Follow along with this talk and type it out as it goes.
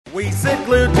We sit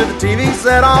glued to the TV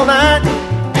set all night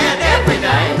And every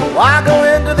day, why go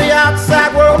into the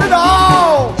outside world at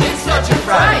all? it's such a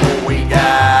fright. We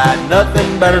got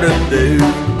nothing better to do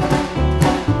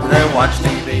than watch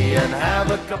TV and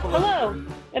have a couple of... Hello,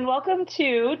 and welcome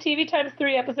to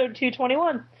TVx3 episode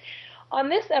 221. On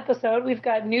this episode, we've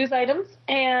got news items,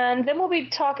 and then we'll be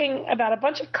talking about a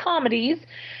bunch of comedies,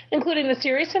 including the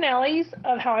series finales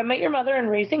of How I Met Your Mother and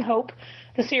Raising Hope,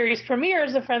 the series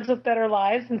premieres of Friends with Better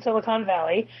Lives in Silicon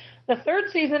Valley, the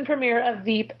third season premiere of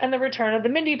Veep, and the return of the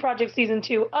Mindy Project Season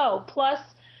 2. Oh, plus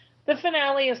the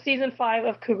finale of Season 5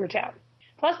 of Cougar Town.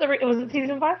 Plus, was it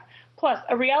Season 5? Plus,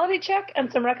 a reality check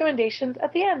and some recommendations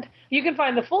at the end. You can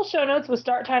find the full show notes with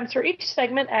start times for each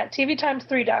segment at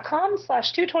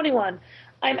tvx3.com/221.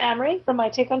 I'm Amory from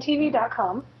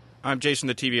mytakeontv.com. I'm Jason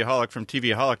the TVaholic from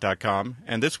tvaholic.com,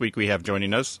 and this week we have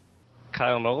joining us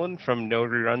Kyle Nolan from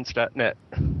NoReruns.net.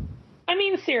 I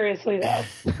mean, seriously, though.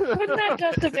 Wouldn't that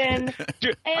just have been...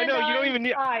 Dude, I know, you don't even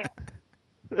need...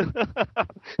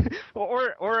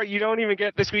 or you don't even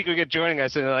get... This week we get joining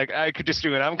us, and like, I could just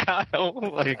do it. I'm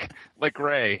Kyle, like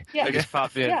Ray. Yeah. I just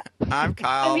popped in. Yeah. I'm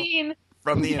Kyle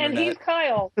from the internet. And he's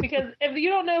Kyle, because if you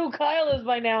don't know who Kyle is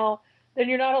by now, then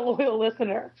you're not a loyal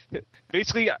listener.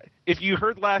 Basically, if you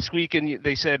heard last week and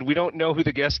they said, we don't know who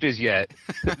the guest is yet,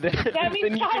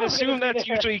 then you can assume that's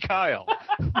usually Kyle.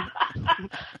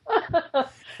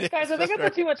 Guys, I think I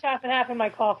put too much half and half in my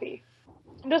coffee.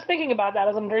 I'm just thinking about that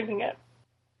as I'm drinking it.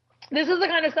 This is the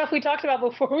kind of stuff we talked about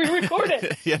before we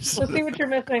recorded. Yes. We'll see what you're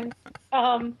missing.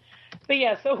 But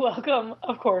yeah, so welcome,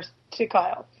 of course, to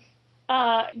Kyle.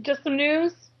 Just some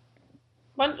news.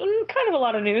 Kind of a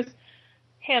lot of news.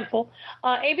 Handful.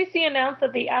 ABC announced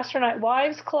that the Astronaut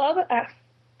Wives Club, I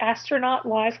said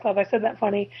that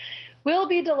funny, will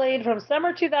be delayed from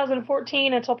summer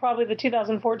 2014 until probably the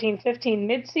 2014-15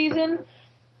 mid-season.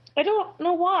 I don't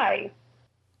know why.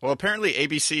 Well, apparently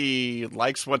ABC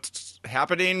likes what's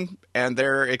happening, and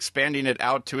they're expanding it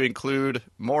out to include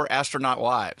more astronaut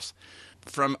wives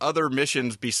from other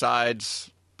missions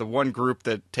besides the one group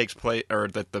that takes place, or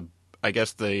that the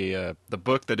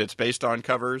book that it's based on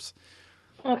covers.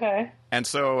 Okay. And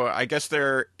so I guess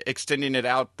they're extending it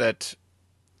out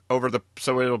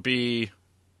so it'll be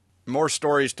more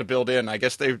stories to build in. I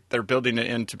guess they're building it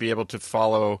in to be able to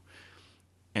follow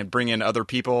and bring in other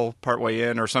people partway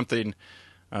in or something.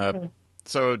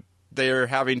 So they're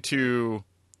having to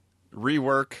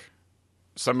rework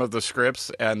some of the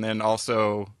scripts and then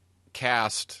also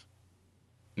cast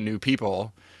new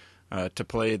people to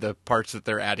play the parts that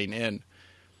they're adding in.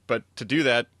 But to do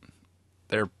that,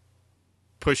 they're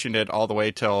pushing it all the way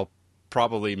till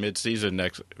probably mid-season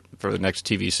for the next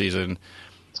TV season.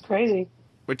 It's crazy.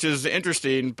 Which is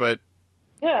interesting, but...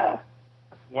 Yeah.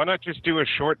 Why not just do a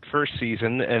short first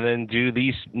season and then do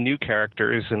these new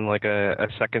characters in like a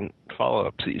second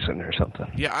follow-up season or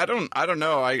something? Yeah, I don't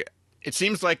know. It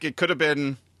seems like it could have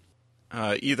been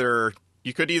either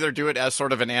do it as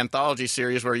sort of an anthology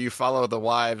series where you follow the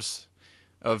wives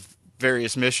of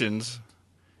various missions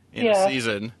in a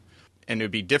season, and it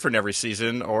would be different every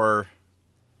season,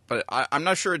 but I'm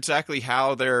not sure exactly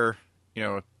how they're,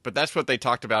 but that's what they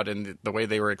talked about in the way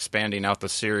they were expanding out the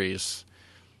series,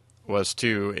 was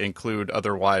to include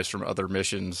other wives from other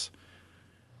missions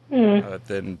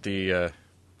than the,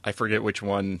 I forget which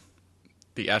one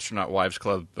the Astronaut Wives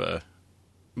Club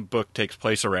book takes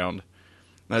place around.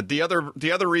 The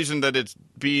other reason that it's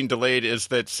being delayed is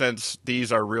that since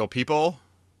these are real people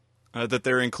that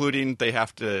they're including, they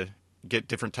have to get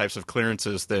different types of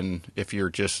clearances than if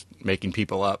you're just making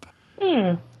people up.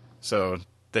 So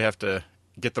they have to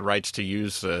get the rights to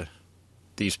use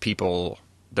these people,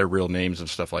 their real names and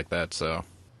stuff like that. So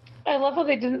I love how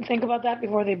they didn't think about that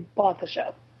before they bought the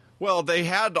show. Well, they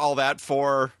had all that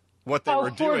for what they were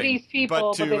doing. For these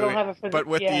people, but they don't have it for But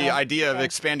with the idea of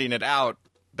expanding it out,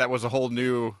 that was a whole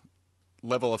new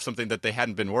level of something that they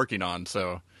hadn't been working on.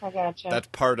 So I gotcha. That's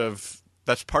part of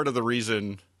the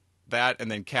reason. That, and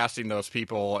then casting those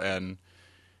people and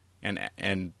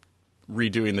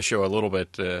redoing the show a little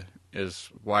bit is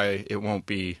why it'll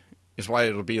be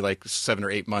like 7 or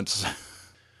 8 months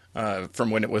from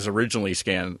when it was originally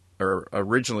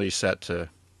set to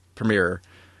premiere.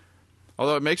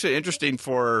 Although it makes it interesting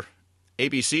for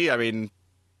ABC. I mean,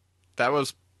 that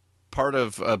was part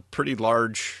of a pretty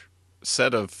large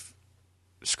set of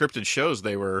scripted shows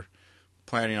they were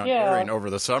planning on airing over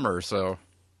the summer. So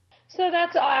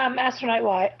that's Astronaut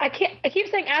Y. I keep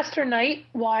saying Astronaut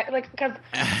Y, because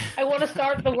I want to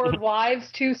start the word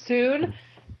wives too soon.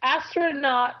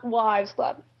 Astronaut Wives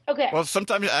Club. Okay. Well,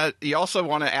 sometimes you also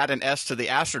want to add an S to the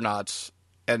astronauts,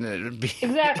 and it'd be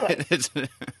exactly.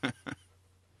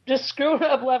 Just screwing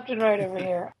up left and right over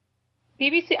here.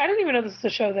 BBC, I didn't even know this was a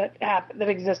show that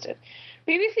existed.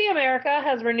 BBC America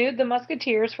has renewed The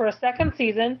Musketeers for a second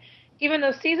season, even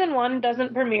though season 1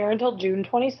 doesn't premiere until June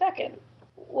 22nd.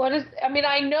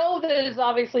 I know that it's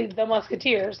obviously The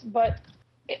Musketeers, but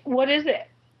what is it?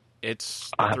 It's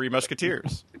The Three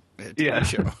Musketeers. It's a Yeah. TV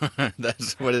show.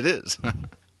 That's what it is.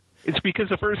 It's because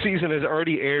the first season has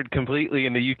already aired completely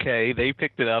in the UK. They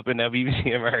picked it up, and now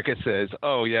BBC America says,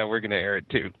 "Oh yeah, we're going to air it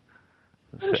too."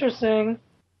 Interesting.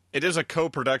 It is a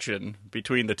co-production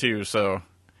between the two, so.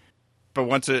 But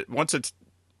once it's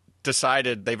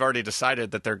decided, they've already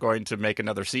decided that they're going to make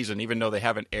another season, even though they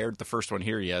haven't aired the first one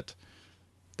here yet.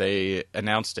 They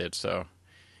announced it, so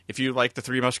if you like the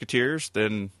Three Musketeers,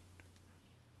 then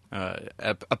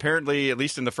apparently, at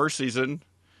least in the first season,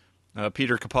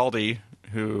 Peter Capaldi,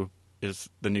 who is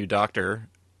the new Doctor,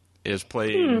 is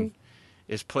playing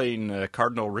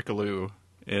Cardinal Rickaloo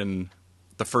in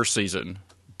the first season,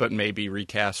 but may be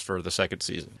recast for the second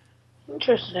season.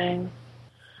 Interesting.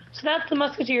 So that's The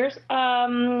Musketeers.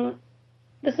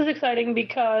 This is exciting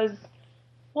because,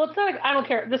 well, it's not. I don't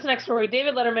care. This next story,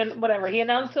 David Letterman, whatever. He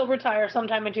announced he'll retire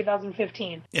sometime in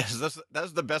 2015. Yes,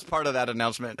 that's the best part of that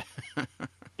announcement.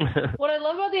 What I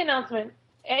love about the announcement,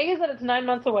 A, is that it's 9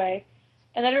 months away,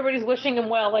 and that everybody's wishing him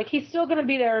well. Like, he's still going to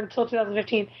be there until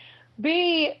 2015.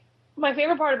 B, my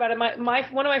favorite part about it,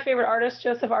 one of my favorite artists,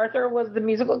 Joseph Arthur, was the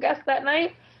musical guest that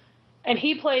night, and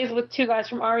he plays with two guys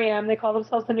from REM. They call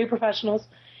themselves the New Professionals.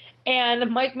 And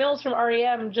Mike Mills from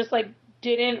REM just,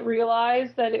 didn't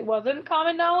realize that it wasn't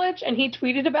common knowledge, and he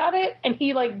tweeted about it, and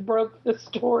he, broke the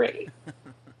story.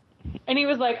 And he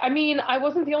was like, I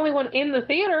wasn't the only one in the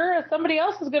theater. Somebody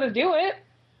else is going to do it.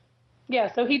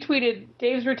 Yeah, so he tweeted,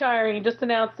 Dave's retiring. He just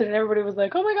announced it, and everybody was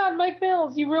like, oh my God, Mike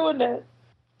Mills, you ruined it.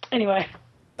 Anyway.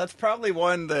 That's probably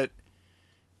one that,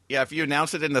 yeah, if you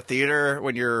announce it in the theater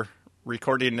when you're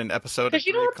recording an episode at 3 o'clock. Because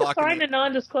you don't have to sign a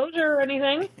non-disclosure or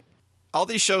anything. All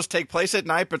these shows take place at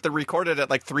night, but they're recorded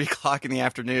at 3 o'clock in the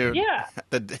afternoon. Yeah.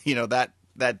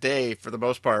 That day, for the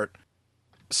most part.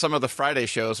 Some of the Friday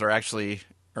shows are actually,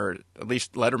 or at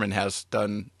least Letterman has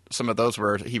done some of those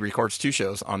where he records 2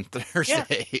 shows on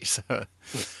Thursdays.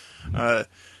 Yeah.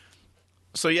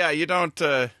 So yeah, you don't.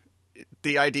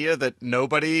 The idea that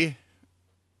nobody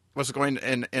was going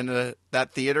in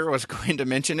that theater was going to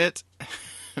mention it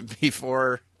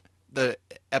before the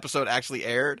episode actually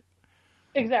aired.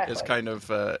 Exactly. It's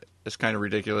kind of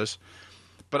ridiculous.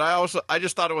 But I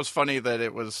just thought it was funny that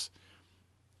it was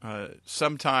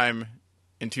sometime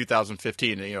in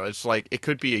 2015. It's like it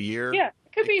could be a year. Yeah,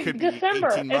 it could be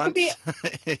December. 18 months.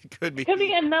 It could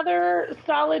be another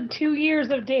solid 2 years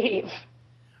of Dave.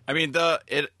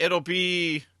 It'll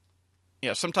be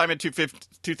sometime in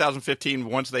 2015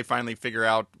 once they finally figure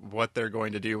out what they're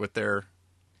going to do with their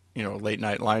late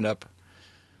night lineup.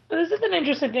 This is an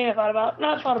interesting thing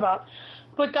not thought about,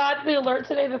 but got the alert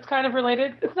today that's kind of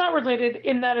related. It's not related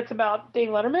in that it's about Dave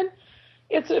Letterman.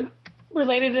 It's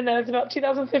related in that it's about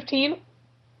 2015.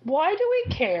 Why do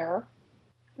we care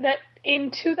that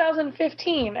in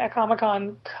 2015 at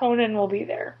Comic-Con, Conan will be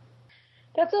there?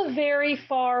 That's a very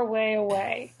far way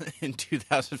away. In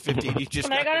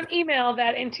 2015, I got an email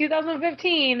that in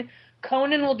 2015,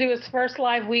 Conan will do his first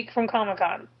live week from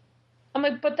Comic-Con. I'm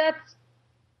like, but that's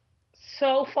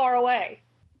so far away.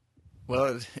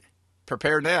 Well,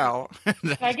 prepare now.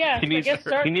 I guess. He needs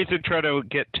to try to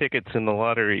get tickets in the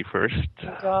lottery first.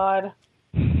 Oh, God.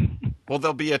 Well,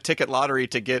 there'll be a ticket lottery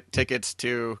to get tickets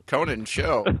to Conan's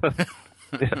show.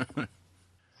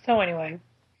 So anyway,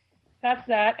 that's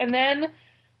that. And then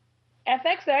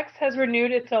FXX has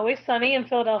renewed It's Always Sunny in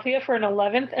Philadelphia for an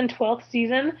 11th and 12th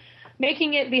season,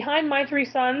 making it, behind My Three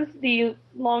Sons, the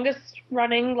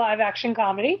longest-running live-action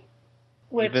comedy.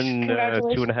 Which, even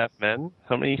congratulations. 2.5 Men?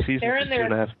 How many seasons? They're in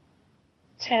their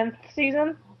 10th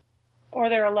season, or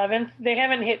their 11th. They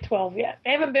haven't hit 12 yet.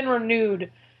 They haven't been renewed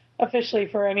officially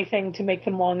for anything to make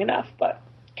them long enough, but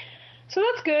so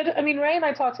that's good. Ray and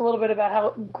I talked a little bit about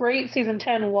how great season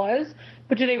 10 was,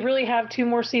 but do they really have 2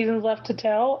 more seasons left to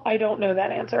tell? I don't know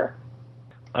that answer.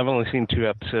 I've only seen 2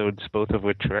 episodes, both of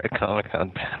which are at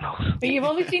Comic-Con panels. But you've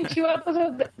only seen 2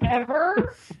 episodes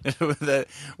ever?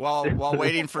 while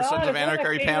waiting for Sons of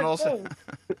Anarchy panels?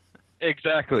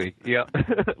 Exactly, yeah.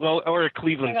 Well, or a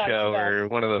Cleveland show or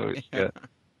one of those. Yeah.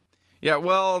 Yeah,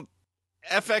 well,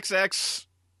 FXX,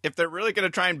 if they're really going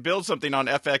to try and build something on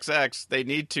FXX, they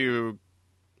need to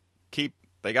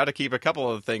they got to keep a couple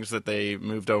of the things that they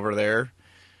moved over there.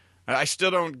 I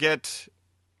still don't get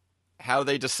how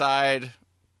they decide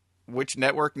which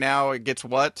network now it gets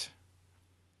what,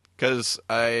 because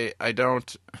I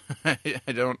don't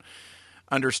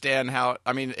understand how.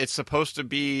 I mean, it's supposed to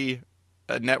be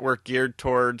a network geared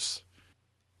towards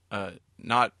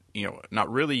not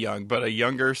really young, but a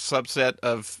younger subset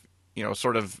of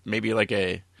sort of maybe like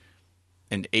an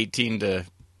 18 to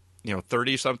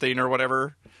 30 something or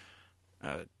whatever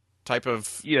type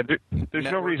of. Yeah, there's no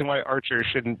network. reason why Archer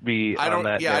shouldn't be on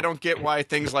that. Yeah, I don't get why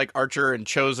things like Archer and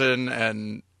Chosen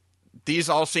and these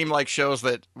all seem like shows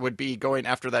that would be going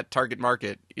after that target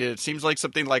market. It seems like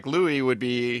something like Louie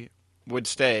would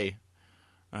stay,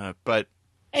 but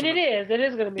and it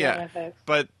is going to be on FX.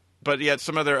 But yet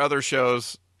some of their other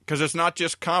shows, because it's not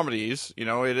just comedies,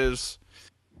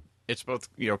 it's both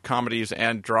comedies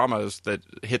and dramas that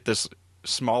hit this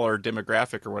smaller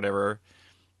demographic or whatever.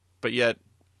 But yet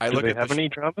Do they have any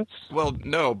dramas? Well,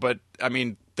 no, but I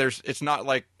mean, it's not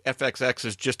like FXX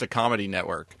is just a comedy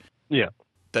network. Yeah.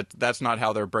 That's not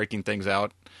how they're breaking things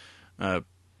out.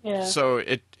 Yeah. So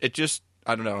it just,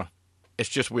 I don't know. It's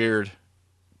just weird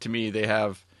to me.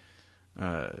 They've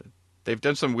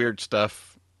done some weird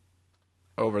stuff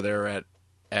over there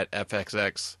at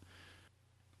FXX.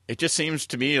 It just seems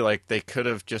to me like they could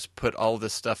have just put all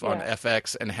this stuff on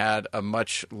FX and had a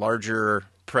much larger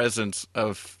presence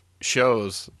of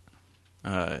shows.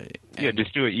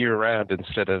 Just do it year round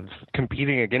instead of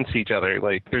competing against each other.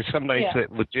 Like, there's some nights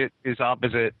that legit is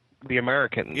opposite the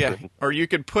Americans. Yeah, or you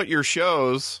could put your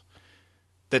shows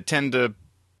that tend to,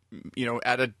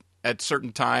 at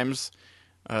certain times,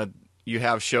 you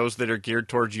have shows that are geared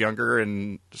towards younger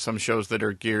and some shows that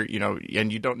are geared,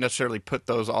 and you don't necessarily put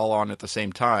those all on at the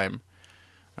same time,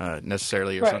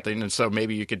 necessarily or something. And so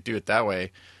maybe you could do it that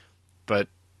way. But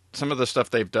some of the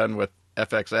stuff they've done with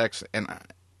FXX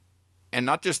and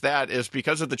not just that is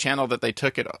because of the channel that they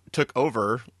took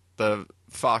over, the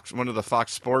Fox, one of the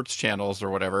Fox Sports channels or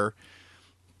whatever,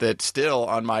 that still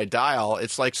on my dial,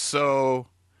 it's like, so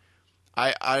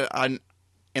I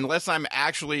unless I'm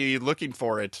actually looking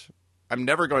for it, I'm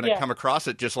never going to come across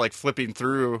it just like flipping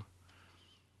through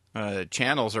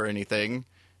channels or anything,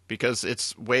 because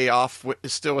it's way off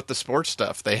still with the sports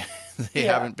stuff. They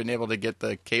haven't been able to get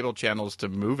the cable channels to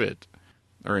move it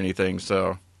or anything,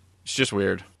 so it's just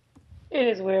weird. It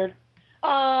is weird.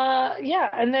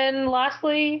 And then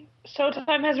lastly,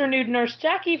 Showtime has renewed Nurse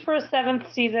Jackie for a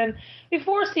 7th season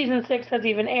before season 6 has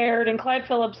even aired, and Clyde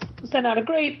Phillips sent out a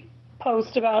great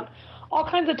post about all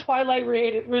kinds of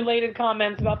Twilight-related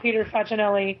comments about Peter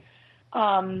Facinelli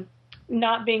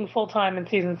not being full-time in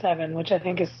season 7, which I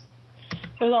think it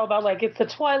was all about, like, it's the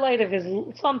Twilight of his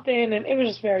something, and it was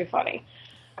just very funny.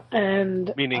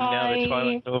 And meaning now that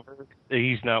Twilight's over,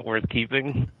 he's not worth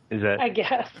keeping? Is that... I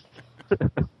guess.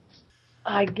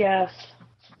 I guess.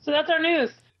 So that's our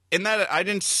news. In that, I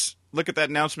didn't look at that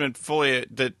announcement fully,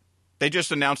 that they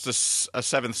just announced a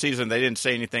 7th season. They didn't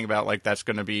say anything about, like, that's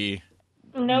going to be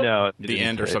the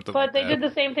end or something like that. But they did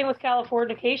the same thing with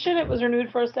Californication. It was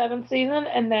renewed for a 7th season,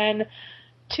 and then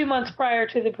 2 months prior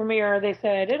to the premiere, they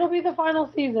said, it'll be the final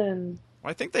season.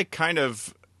 Well, I think they kind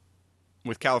of,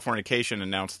 with Californication,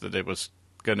 announced that it was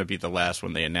going to be the last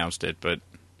when they announced it, but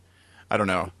I don't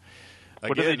know.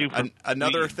 What do they do for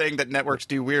another thing that networks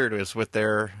do weird is with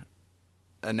their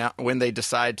when they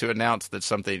decide to announce that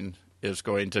something is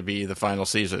going to be the final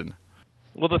season.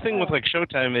 Well, the thing with like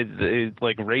Showtime, it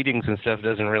like ratings and stuff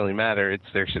doesn't really matter. It's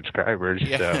their subscribers.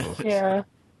 Yeah. So. Yeah.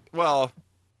 Well,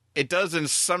 it does in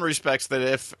some respects that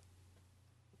if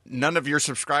none of your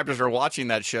subscribers are watching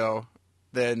that show,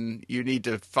 then you need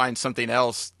to find something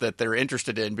else that they're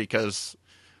interested in, because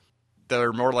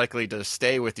they're more likely to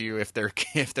stay with you if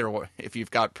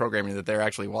you've got programming that they're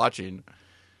actually watching.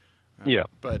 Yeah.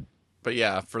 But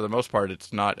yeah, for the most part,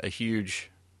 it's not a huge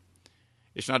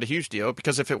deal,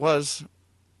 because if it was,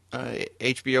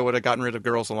 HBO would have gotten rid of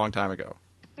Girls a long time ago.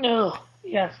 Oh,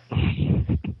 yes.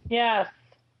 Yes.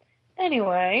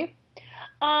 Anyway,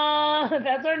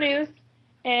 that's our news,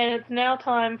 and it's now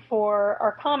time for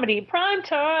our comedy prime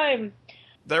time.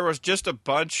 There was just a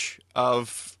bunch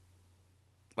of,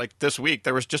 like this week,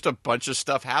 there was just a bunch of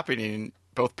stuff happening,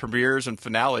 both premieres and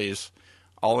finales,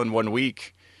 all in 1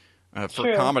 week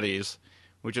for comedies,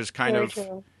 which is kind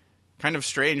of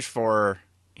strange for,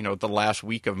 the last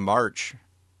week of March.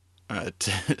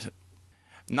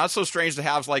 Not so strange to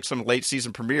have like some late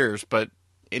season premieres, but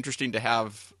interesting to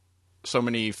have so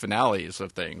many finales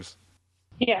of things.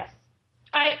 Yes.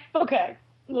 Okay.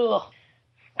 Ugh.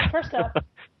 First up,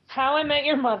 How I Met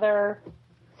Your Mother,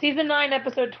 Season 9,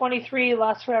 Episode 23,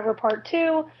 Last Forever Part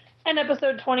 2, and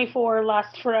Episode 24,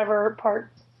 Last Forever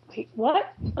Part...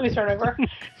 What? Let me start over.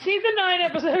 Season 9,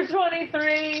 Episode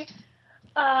 23,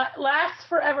 Last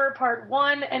Forever Part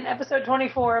 1, and Episode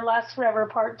 24, Last Forever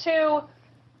Part 2,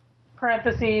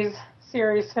 parentheses,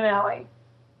 series finale.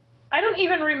 I don't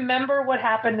even remember what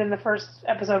happened in the first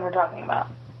episode we're talking about.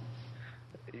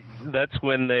 That's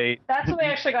when they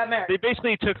actually got married. They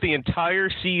basically took the entire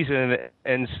season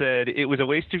and said it was a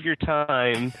waste of your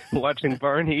time watching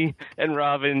Barney and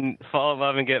Robin fall in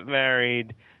love and get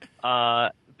married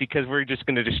because we're just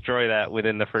going to destroy that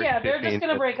within the first 15 they're just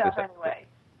going to break up anyway.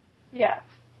 Yeah.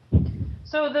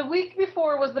 So the week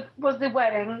before was the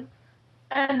wedding,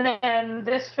 and then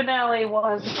this finale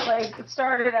was it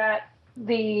started at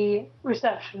the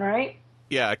reception, right?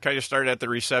 Yeah, it kind of started at the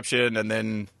reception and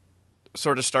then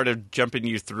sort of started jumping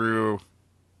you through,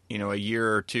 a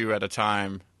year or two at a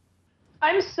time.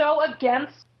 I'm so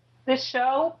against this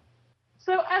show.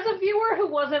 So as a viewer who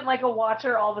wasn't a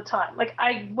watcher all the time,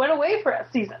 I went away for a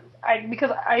season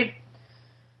because I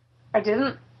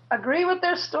didn't agree with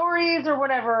their stories or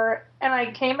whatever, and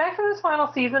I came back for this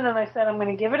final season and I said I'm going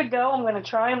to give it a go. I'm going to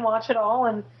try and watch it all,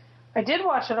 and I did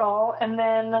watch it all, and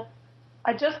then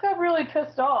I just got really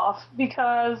pissed off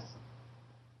because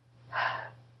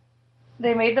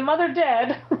they made the mother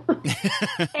dead,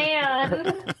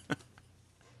 and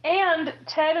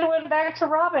Ted went back to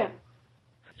Robin.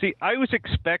 See, I was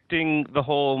expecting the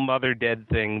whole mother dead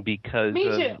thing because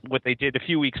of what they did a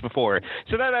few weeks before.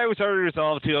 So that I was already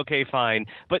resolved to, okay, fine.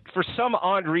 But for some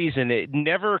odd reason, it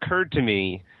never occurred to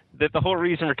me that the whole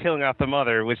reason for killing off the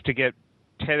mother was to get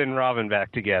Ted and Robin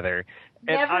back together.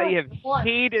 And I have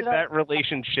hated that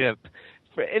relationship.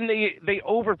 And they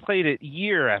overplayed it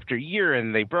year after year,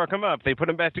 and they broke them up. They put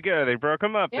them back together. They broke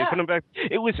them up. Yeah. They put them back.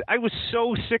 I was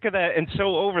so sick of that and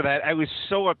so over that. I was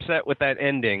so upset with that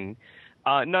ending.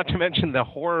 Not to mention the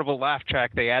horrible laugh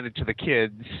track they added to the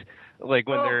kids,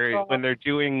 when they're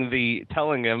doing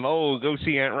telling them, "Oh, go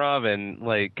see Aunt Robin."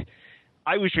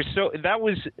 I was just that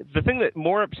was the thing that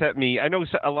more upset me. I know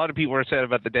a lot of people were upset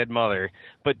about the dead mother,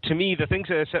 but to me, the things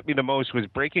that upset me the most was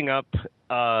breaking up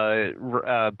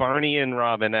Barney and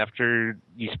Robin after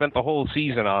you spent the whole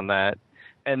season on that,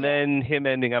 and then him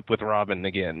ending up with Robin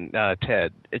again,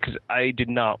 Ted, because I did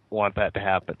not want that to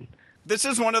happen. This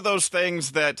is one of those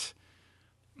things that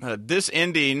this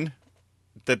ending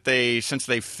that they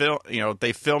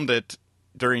filmed it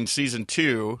during season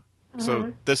 2,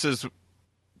 so this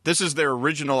is their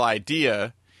original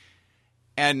idea,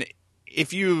 and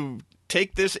if you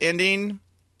take this ending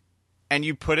and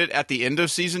you put it at the end of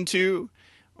season 2,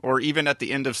 or even at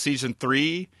the end of season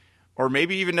 3, or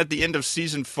maybe even at the end of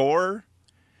season 4,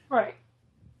 right,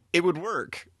 it would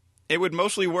work. It would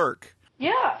mostly work.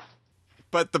 Yeah.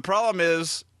 But the problem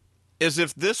is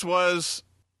if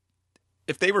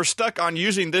they were stuck on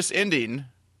using this ending,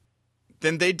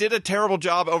 then they did a terrible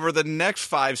job over the next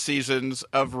 5 seasons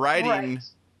of writing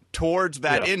towards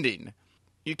that ending.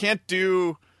 You can't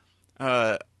do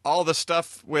all the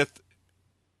stuff with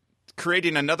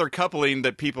creating another coupling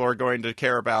that people are going to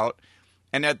care about.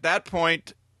 And at that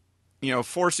point,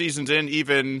 4 seasons in,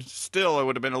 even still, it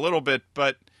would have been a little bit.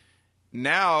 But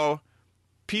now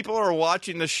people are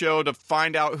watching the show to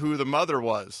find out who the mother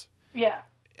was. Yeah.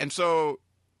 And so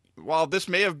while this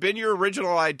may have been your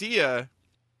original idea,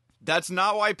 that's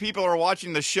not why people are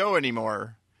watching the show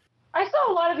anymore. I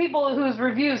saw a lot of people whose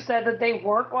reviews said that they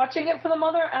weren't watching it for the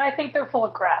mother, and I think they're full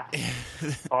of crap.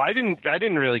 I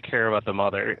didn't really care about the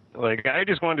mother. I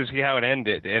just wanted to see how it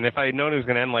ended, and if I had known it was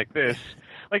going to end like this,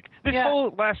 this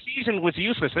whole last season was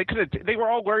useless. They were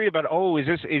all worried about,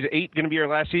 is 8 going to be our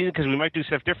last season because we might do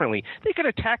stuff differently. They could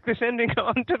have tacked this ending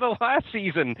onto the last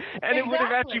season, and it would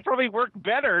have actually probably worked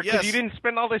better because you didn't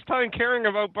spend all this time caring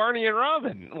about Barney and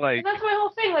Robin. And that's my whole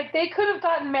thing. They could have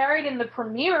gotten married in the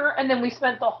premiere, and then we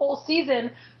spent the whole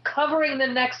season covering the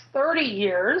next 30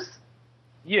 years.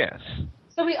 Yes.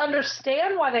 So we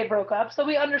understand why they broke up. So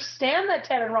we understand that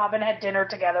Ted and Robin had dinner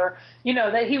together.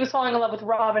 That he was falling in love with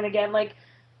Robin again.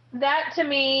 That to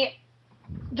me,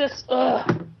 just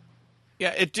ugh.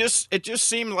 Yeah, it just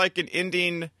seemed like an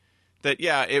ending that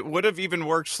it would have even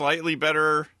worked slightly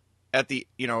better at the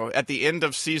end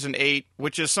of season 8,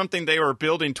 which is something they were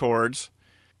building towards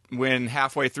when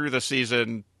halfway through the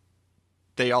season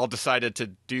they all decided to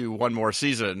do one more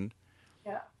season.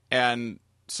 Yeah. And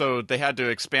so they had to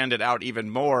expand it out even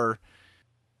more.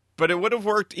 But it would have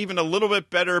worked even a little bit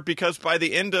better because by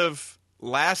the end of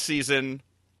last season,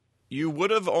 you would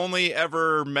have only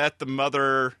ever met the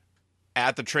mother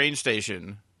at the train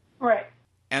station. Right.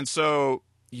 And so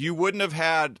you wouldn't have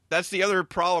had... That's the other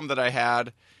problem that I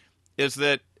had, is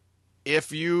that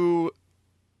if you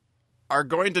are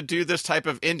going to do this type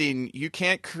of ending, you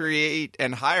can't create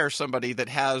and hire somebody that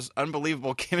has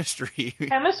unbelievable chemistry.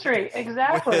 Chemistry,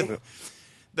 exactly.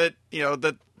 That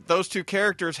those two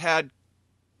characters had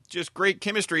just great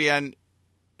chemistry, and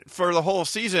for the whole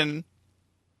season,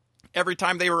 every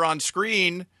time they were on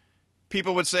screen,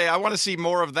 people would say, I want to see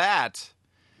more of that.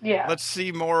 Yeah. Let's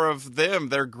see more of them.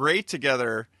 They're great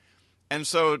together. And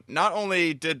so not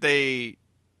only did they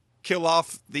kill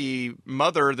off the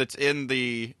mother that's in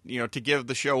the, to give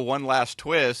the show one last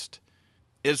twist,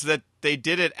 is that they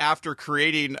did it after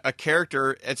creating a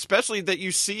character, especially that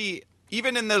you see,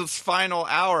 even in this final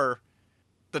hour,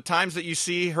 the times that you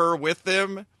see her with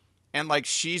them and, like,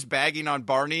 she's bagging on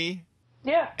Barney.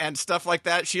 Yeah. And stuff like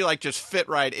that. She, like, just fit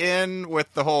right in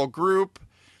with the whole group.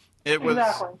 It was,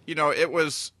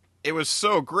 it was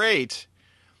so great.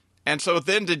 And so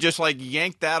then to just, like,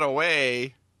 yank that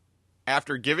away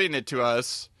after giving it to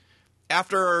us,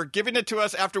 after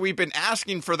we've been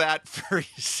asking for that for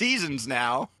seasons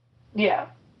now. Yeah.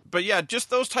 But yeah, just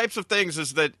those types of things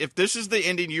is that if this is the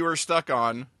ending you were stuck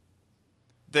on,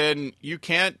 then you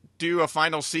can't do a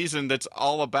final season that's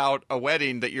all about a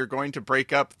wedding that you're going to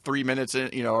break up 3 minutes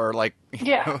in, or like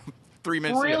 3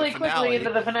 minutes really quickly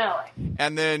into the finale.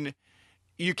 And then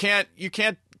you can't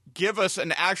give us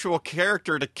an actual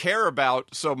character to care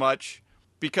about so much,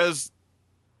 because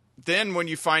then when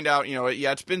you find out,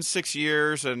 it's been 6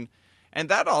 years and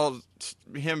that all,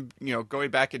 him,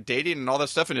 going back and dating and all that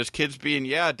stuff, and his kids being,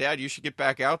 Dad, you should get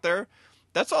back out there.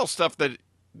 That's all stuff that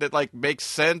like makes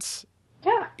sense.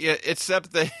 Yeah.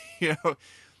 Except that,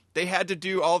 they had to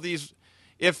do all these.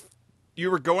 If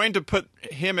you were going to put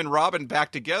him and Robin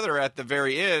back together at the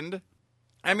very end,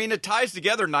 I mean, it ties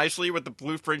together nicely with the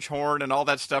blue French horn and all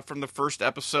that stuff from the first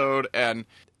episode. And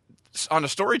on a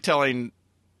storytelling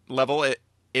level,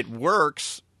 it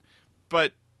works,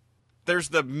 but there's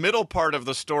the middle part of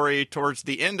the story towards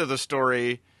the end of the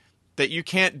story that you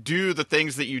can't do the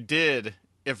things that you did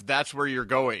if that's where you're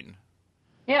going.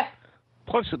 Yeah.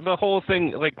 Plus, the whole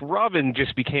thing, like, Robin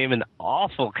just became an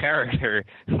awful character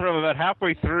from about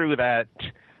halfway through that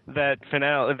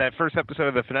finale, that first episode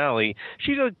of the finale.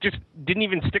 She just didn't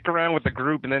even stick around with the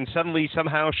group, and then suddenly,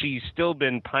 somehow, she's still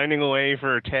been pining away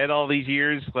for Ted all these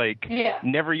years,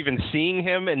 never even seeing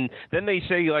him. And then they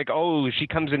say, like, oh, she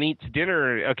comes and eats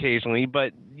dinner occasionally,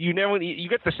 but you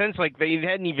get the sense like they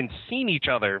hadn't even seen each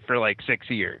other for like 6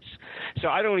 years. So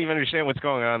I don't even understand what's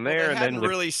going on there. Well, they hadn't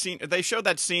really seen. They showed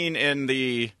that scene in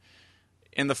the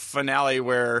finale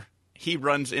where he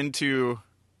runs into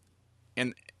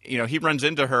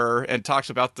her and talks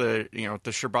about the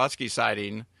Sherbatsky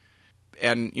sighting,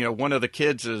 and one of the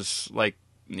kids is like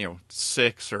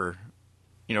 6 or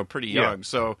pretty young.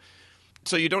 Yeah.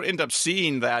 So you don't end up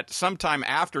seeing that. Sometime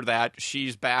after that,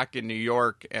 she's back in New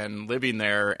York and living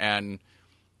there, and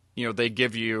they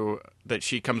give you that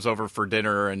she comes over for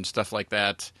dinner and stuff like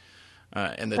that,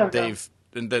 and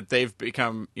that they've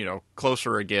become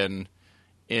closer again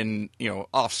in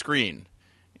off screen.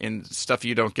 In stuff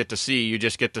you don't get to see, you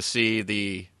just get to see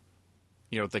the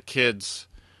kids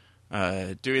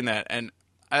doing that. And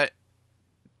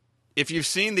if you've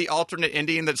seen the alternate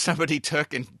ending that somebody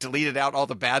took and deleted out all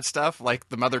the bad stuff, like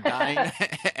the mother dying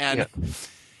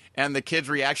and the kid's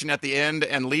reaction at the end,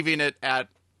 and leaving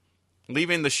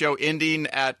the show ending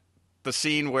at the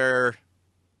scene where,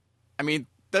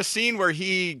 the scene where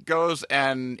he goes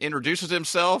and introduces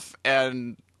himself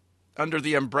and under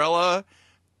the umbrella.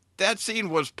 That scene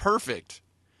was perfect.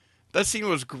 That scene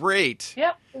was great.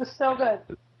 Yep, it was so good.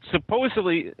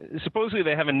 Supposedly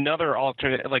they have another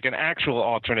alternate, like an actual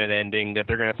alternate ending that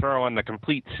they're going to throw on the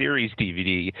complete series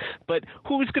DVD. But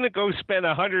who's going to go spend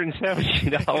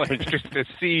 $170 just to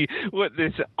see what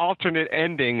this alternate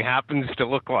ending happens to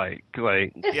look like?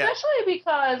 Especially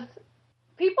because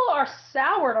people are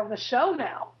soured on the show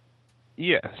now.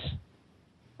 Yes.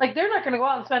 Like, they're not going to go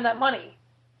out and spend that money.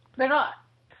 They're not.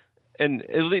 And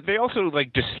they also,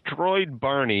 destroyed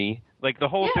Barney. Like, the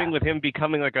whole thing with him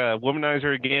becoming, like, a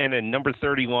womanizer again, and number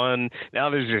 31. Now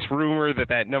there's this rumor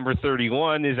that number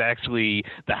 31 is actually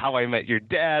the How I Met Your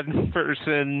Dad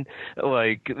person.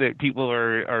 Like, that people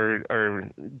are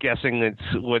guessing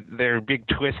that's what their big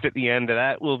twist at the end of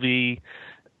that will be.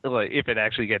 Like, if it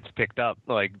actually gets picked up.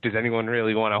 Like, does anyone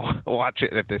really want to watch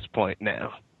it at this point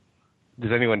now?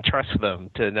 Does anyone trust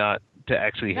them to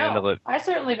actually handle it? I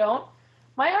certainly don't.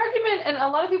 My argument, and a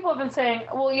lot of people have been saying,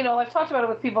 well, I've talked about it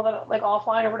with people that, like,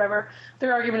 offline or whatever,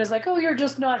 their argument is like, oh, you're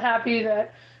just not happy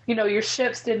that, your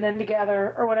ships didn't end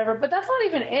together or whatever, but that's not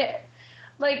even it.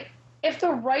 Like, if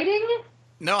the writing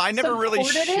No, I never really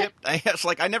shipped,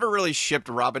 I never really shipped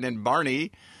Robin and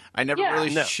Barney. I never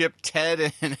really shipped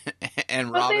Ted and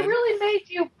Robin. But they really made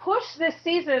you push this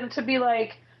season to be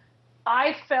like,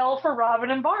 I fell for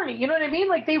Robin and Barney. You know what I mean?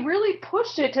 Like, they really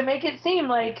pushed it to make it seem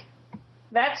like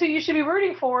that's who you should be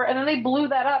rooting for, and then they blew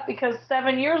that up because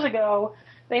 7 years ago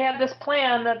they had this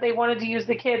plan that they wanted to use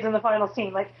the kids in the final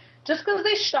scene. Like, Just because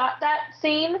they shot that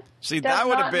scene, see, that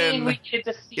would have been, we needed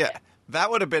to see it. That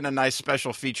would have been a nice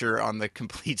special feature on the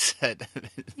complete set.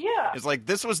 Yeah. It's like,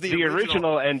 this was the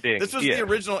original ending. This was the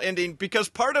original ending, because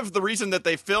part of the reason that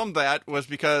they filmed that was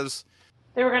because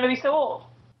they were going to be so old.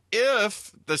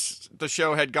 If the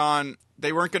show had gone,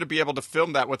 they weren't going to be able to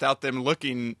film that without them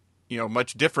looking,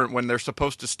 much different when they're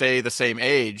supposed to stay the same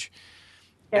age.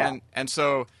 Yeah. And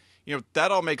so,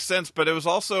 that all makes sense, but it was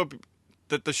also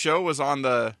that the show was on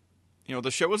the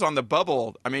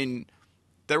bubble. I mean,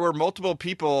 there were multiple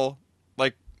people,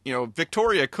 like,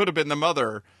 Victoria could have been the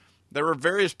mother. There were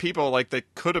various people, like,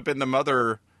 that could have been the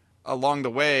mother along the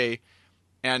way.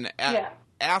 And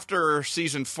after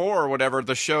season 4 or whatever,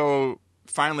 the show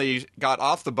finally got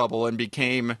off the bubble and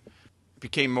became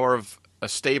more of a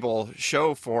stable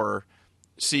show for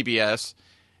CBS.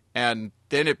 And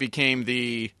then it became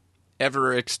the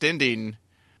ever extending,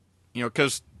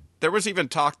 because there was even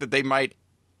talk that they might,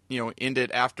 end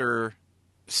it after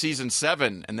season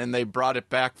 7, and then they brought it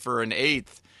back for an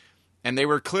 8th, and they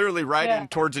were clearly riding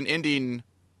towards an ending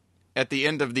at the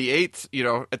end of the 8th,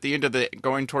 at the end of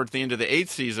going towards the end of the 8th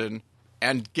season.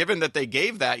 And given that they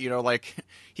gave that, like,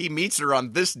 he meets her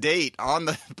on this date on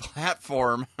the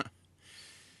platform,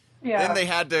 then they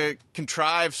had to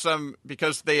contrive some,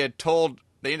 because they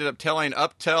ended up telling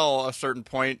up till a certain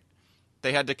point,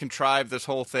 they had to contrive this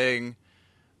whole thing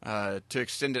to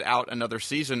extend it out another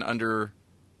season under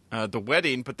the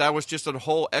wedding. But that was just a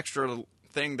whole extra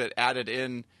thing that added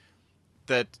in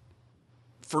that,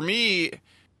 for me,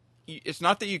 it's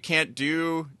not that you can't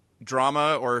do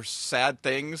drama or sad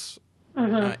things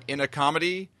in a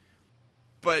comedy,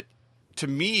 but to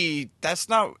me, that's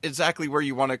not exactly where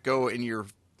you want to go in your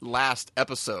last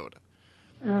episode.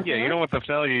 Yeah, you don't want the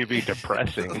finale to be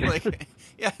depressing.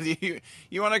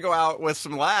 You want to go out with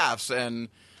some laughs and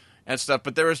stuff.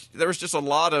 But there was just a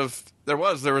lot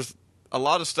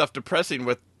of stuff depressing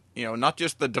with, not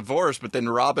just the divorce, but then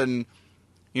Robin,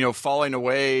 falling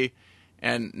away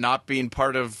and not being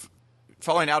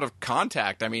falling out of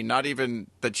contact. I mean, not even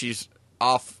that she's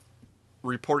off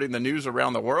reporting the news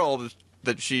around the world,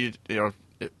 that she,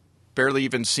 barely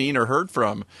even seen or heard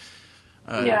from.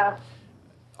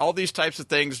 All these types of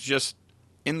things, just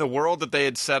in the world that they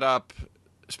had set up,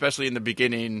 especially in the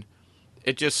beginning,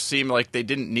 it just seemed like they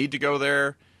didn't need to go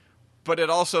there. But it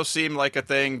also seemed like a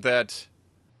thing that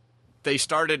they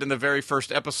started in the very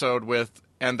first episode with,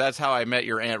 and that's how I met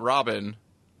your Aunt Robin,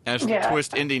 as the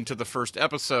twist ending to the first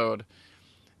episode,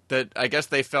 that I guess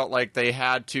they felt like they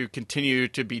had to continue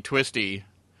to be twisty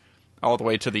all the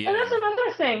way to the end. And that's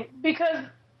another thing, because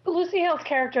Lucy Hale's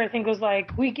character, I think, was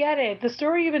like, we get it. The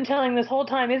story you've been telling this whole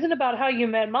time isn't about how you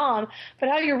met Mom, but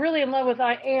how you're really in love with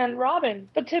Aunt Robin.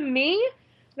 But to me,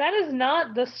 that is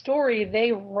not the story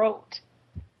they wrote.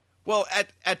 Well,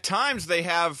 at times they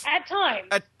have. At times.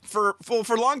 For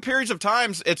long periods of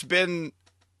times, it's been.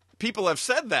 People have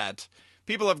said that.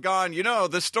 People have gone,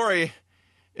 this story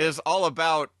is all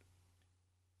about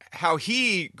how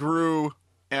he grew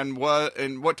and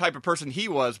what type of person he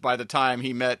was by the time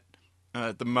he met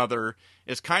the mother,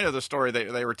 is kind of the story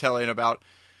they were telling about.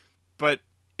 But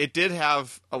it did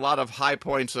have a lot of high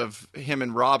points of him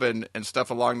and Robin and stuff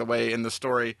along the way in the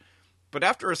story. But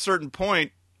after a certain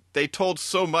point, they told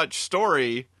so much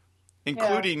story,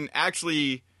 including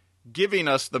actually giving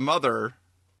us the mother.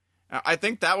 I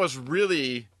think that was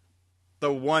really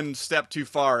the one step too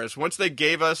far, is once they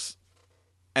gave us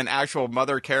an actual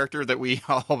mother character that we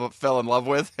all fell in love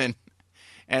with and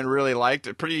really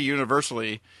liked pretty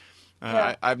universally.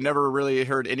 I've never really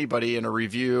heard anybody in a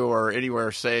review or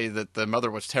anywhere say that the mother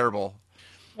was terrible.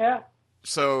 Yeah.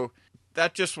 So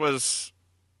that just was,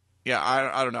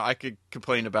 I don't know. I could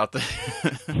complain about the.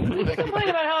 We can complain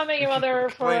about How I Met Your Mother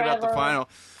forever. About the final.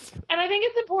 And I think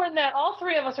it's important that all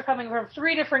three of us are coming from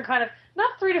three different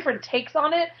not three different takes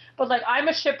on it, but like, I'm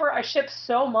a shipper. I ship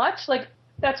so much. Like,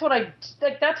 that's what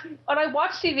that's when I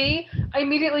watch TV, I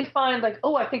immediately find like,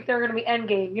 oh, I think they're going to be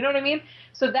endgame. You know what I mean?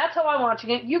 So that's how I'm watching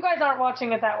it. You guys aren't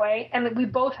watching it that way, and we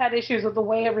both had issues with the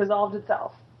way it resolved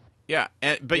itself. Yeah,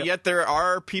 but yet there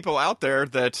are people out there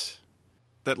that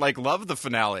like love the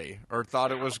finale or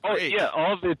thought it was great. Oh, yeah,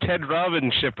 all the Ted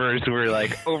Robin shippers were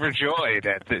like overjoyed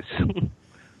at this.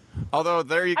 Although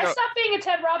there you go. I stopped being a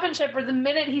Ted Robin shipper the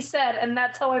minute he said, and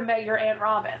that's how I met your Aunt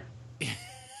Robin.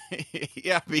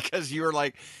 Yeah, because you were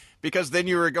like, because then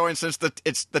you were going, since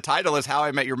the title is How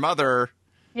I Met Your Mother.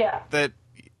 Yeah. That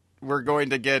we're going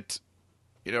to get,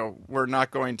 we're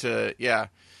not going to,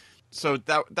 So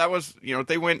that was,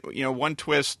 they went, one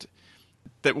twist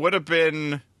that would have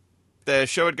been, the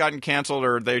show had gotten canceled,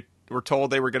 or they were told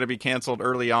they were going to be canceled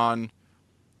early on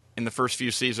in the first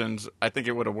few seasons. I think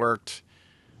it would have worked.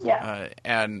 Yeah.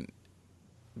 And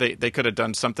they could have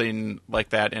done something like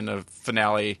that in a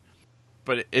finale,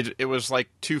 but it was like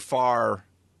too far.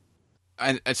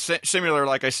 And similar,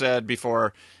 like I said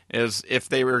before, is if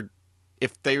they were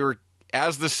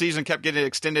as the season kept getting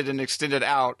extended and extended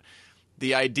out,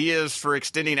 the ideas for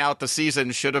extending out the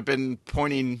season should have been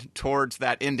pointing towards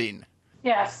that ending.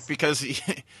 Yes.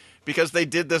 Because they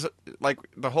did this, like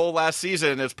the whole last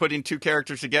season is putting two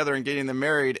characters together and getting them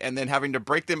married, and then having to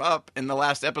break them up in the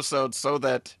last episode so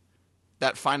that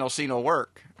final scene will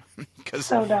work. Because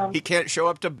so he can't show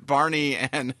up to Barney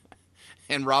and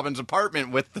Robin's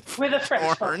apartment with a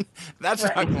fresh horn. That's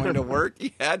not going to work.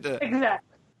 He had to. Exactly.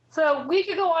 So we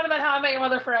could go on about How I Met Your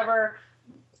Mother forever,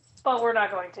 but we're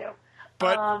not going to.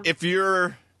 But if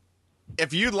you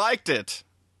liked it,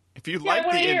 if you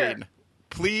liked the ending,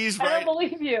 please write. I don't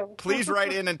believe you. Please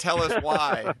write in and tell us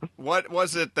why. What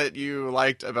was it that you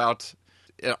liked about?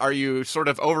 Are you sort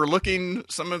of overlooking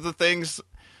some of the things?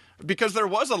 Because there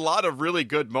was a lot of really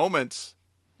good moments.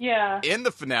 Yeah. In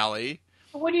the finale.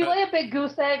 When you lay a big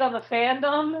goose egg on the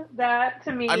fandom, that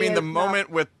to me the moment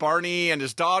with Barney and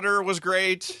his daughter was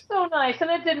great. So nice, and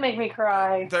it did make me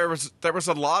cry. There was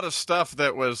a lot of stuff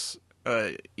that was,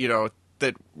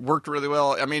 that worked really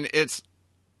well. I mean, it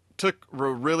took a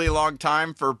really long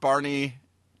time for Barney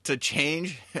to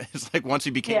change. It's like once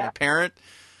he became a parent,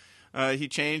 he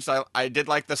changed. I did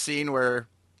like the scene where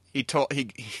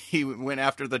he went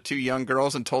after the two young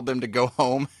girls and told them to go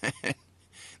home.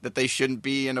 That they shouldn't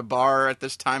be in a bar at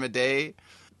this time of day.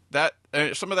 That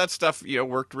some of that stuff,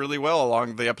 worked really well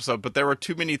along the episode, but there were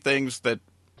too many things that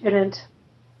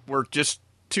were just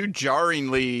too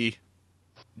jarringly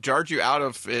jarred you out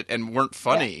of it and weren't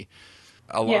funny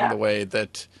along the way.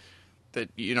 That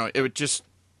it would just,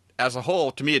 as a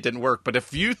whole, to me, it didn't work. But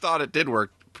if you thought it did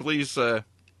work, please hit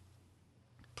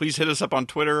us up on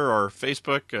Twitter or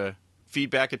Facebook,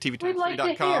 feedback at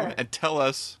tvtime3.com, and tell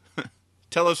us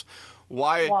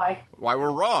why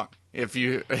we're wrong. If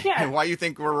you why you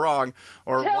think we're wrong,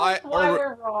 or why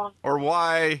we're wrong, or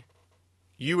why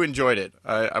you enjoyed it.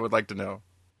 I would like to know.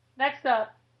 Next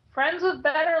up, Friends with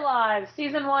Better Lives,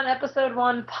 Season 1, Episode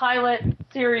 1, pilot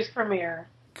series premiere.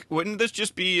 Wouldn't this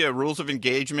just be a Rules of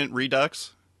Engagement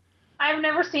redux? I've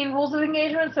never seen Rules of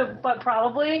Engagement, but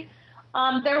probably.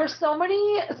 There were so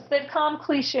many sitcom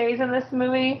cliches in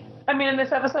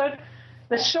this episode.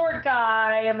 The short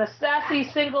guy, and the sassy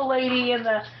single lady, and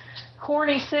the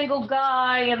horny single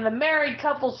guy, and the married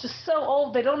couple's just so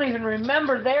old they don't even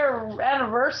remember their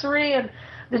anniversary, and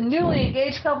the newly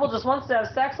engaged couple just wants to have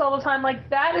sex all the time. Like,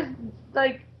 that is,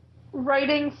 like,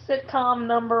 writing sitcom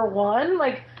number one.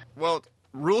 Like, well,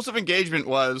 Rules of Engagement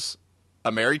was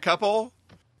a married couple,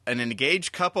 an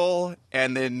engaged couple,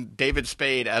 and then David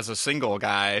Spade as a single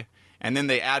guy, and then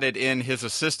they added in his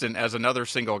assistant as another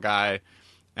single guy,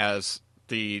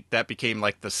 that became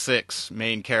like the 6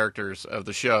 main characters of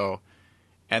the show.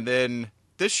 And then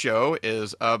this show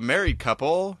is a married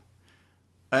couple,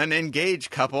 an engaged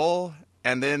couple,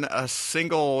 and then a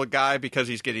single guy because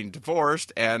he's getting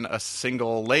divorced, and a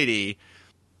single lady.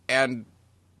 And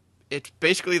it's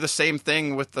basically the same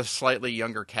thing with the slightly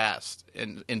younger cast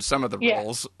in some of the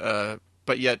roles.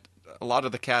 But yet a lot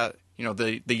of the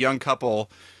the young couple,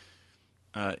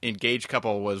 engaged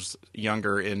couple was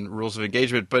younger in Rules of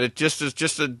Engagement, but it just is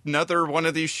just another one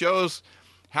of these shows.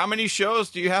 How many shows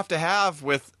do you have to have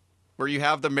where you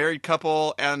have the married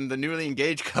couple and the newly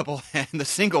engaged couple and the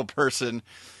single person?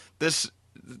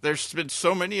 There's been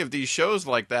so many of these shows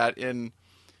like that in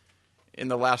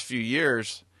the last few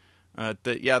years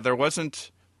that there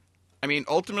wasn't. I mean,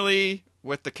 ultimately,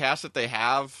 with the cast that they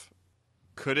have,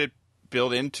 could it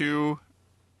build into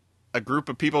a group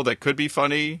of people that could be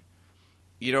funny?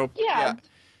 I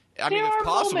mean, it's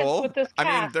possible. With this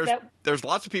cast there's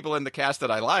lots of people in the cast that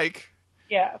I like.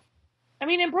 Yeah. I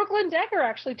mean, and Brooklyn Decker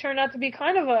actually turned out to be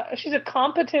she's a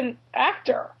competent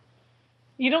actor.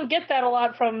 You don't get that a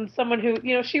lot from someone who,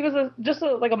 she was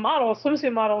like a model, a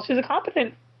swimsuit model. She's a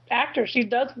competent actor. She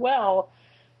does well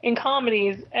in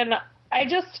comedies. And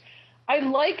I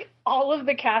like all of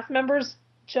the cast members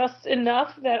just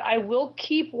enough that I will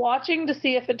keep watching to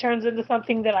see if it turns into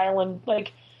something that I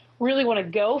really want to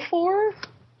go for,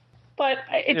 but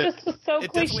it just was so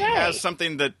it cliche. It definitely has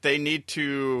something that they need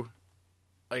to,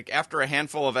 like, after a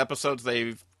handful of episodes,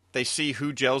 they see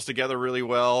who gels together really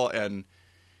well,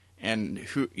 and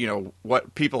who,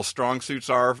 what people's strong suits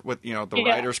are. With the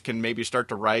writers can maybe start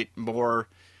to write more.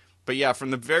 But yeah, from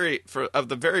the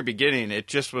very beginning, it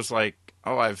just was like,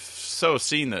 oh, I've so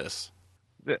seen this.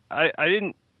 I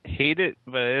didn't hate it,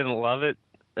 but I didn't love it.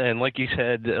 And like you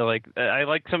said, I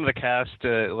like some of the cast.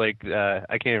 I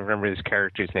can't even remember his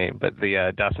character's name, but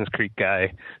the Dawson's Creek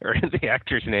guy, or the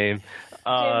actor's name,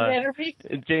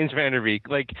 James Van Der Beek.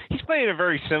 Like, he's playing a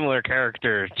very similar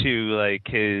character to like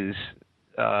his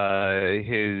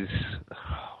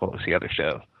what was the other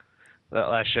show? That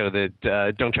last show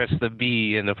that Don't Trust the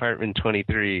Bee in Apartment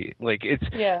 23. Like, it's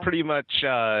pretty much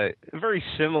a very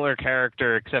similar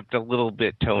character, except a little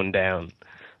bit toned down.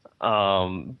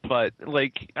 But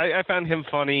like, I found him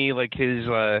funny, like his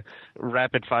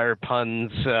rapid fire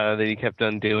puns that he kept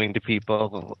on doing to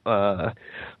people.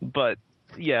 But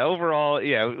yeah, overall,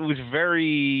 it was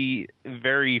very,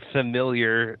 very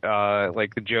familiar.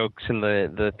 Like the jokes and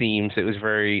the themes. It was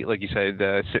very, like you said,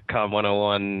 sitcom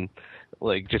 101.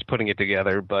 Like, just putting it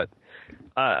together. But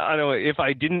I don't know, if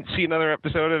I didn't see another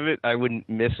episode of it, I wouldn't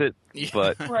miss it.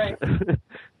 But right.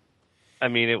 I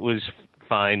mean, it was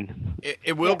fine.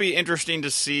 It will be interesting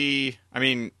to see. I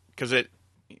mean, because it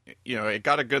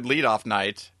got a good leadoff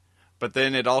night, but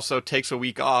then it also takes a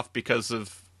week off because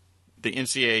of the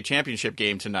NCAA championship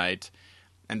game tonight,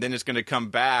 and then it's going to come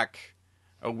back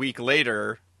a week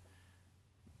later,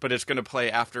 but it's going to play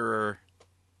after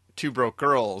Two Broke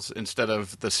Girls instead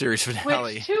of the series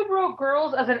finale. Wait, Two Broke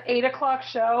Girls as an 8 o'clock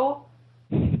show?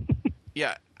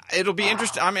 Yeah, it'll be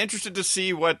interesting. I'm interested to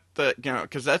see what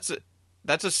because that's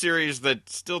a series that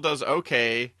still does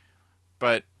okay,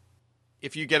 but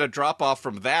if you get a drop off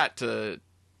from that to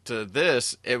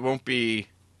this, it won't be.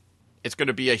 It's going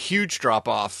to be a huge drop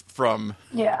off from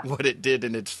what it did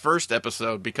in its first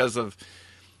episode because of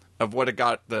what it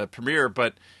got the premiere,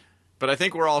 but I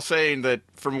think we're all saying that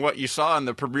from what you saw in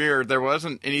the premiere, there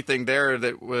wasn't anything there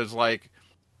that was like,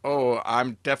 oh,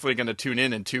 I'm definitely going to tune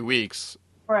in 2 weeks.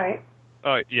 Right.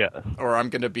 Yeah. Or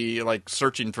I'm going to be like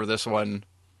searching for this one,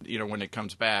 when it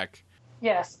comes back.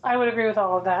 Yes, I would agree with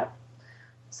all of that.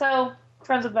 So,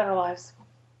 Friends with Better Lives.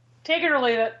 Take it or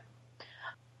leave it.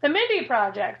 The Mindy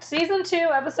Project, Season 2,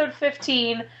 Episode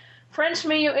 15, French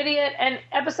Me, You Idiot, and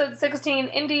Episode 16,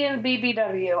 Indian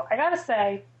BBW. I gotta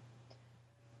say,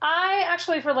 I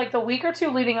actually, for like the week or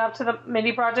two leading up to the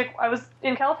Mindy Project, I was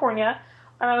in California,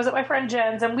 and I was at my friend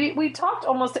Jen's, and we talked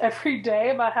almost every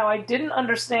day about how I didn't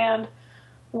understand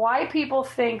why people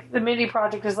think the Mindy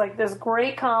Project is like this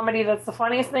great comedy that's the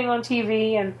funniest thing on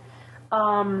TV, and,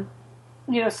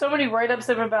 so many write-ups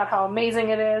about how amazing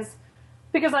it is,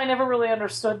 because I never really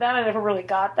understood that. I never really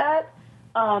got that.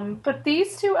 But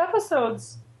these 2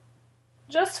 episodes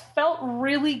just felt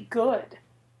really good.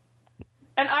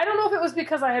 And I don't know if it was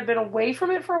because I had been away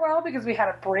from it for a while because we had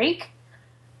a break,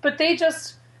 but they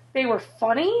were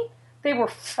funny, they were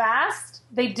fast,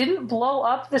 they didn't blow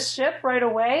up the ship right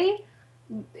away.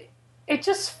 It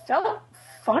just felt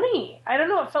funny. I don't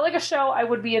know, it felt like a show I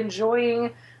would be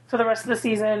enjoying for the rest of the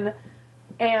season,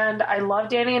 and I love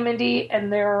Danny and Mindy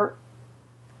and their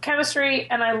chemistry,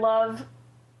 and I love,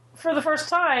 for the first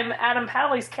time, Adam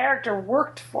Palley's character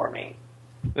worked for me.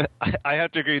 I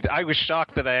have to agree. I was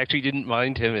shocked that I actually didn't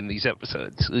mind him in these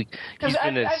episodes. Like, he's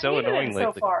been so annoying lately.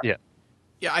 So far.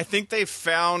 Yeah, I think they've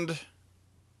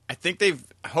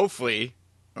hopefully,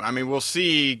 I mean, we'll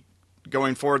see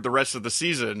going forward the rest of the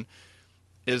season,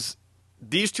 is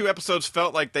these 2 episodes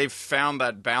felt like they've found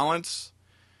that balance.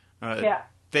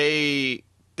 They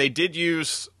did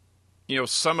use,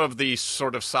 some of the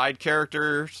sort of side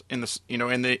characters in the,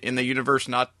 in the universe,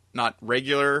 not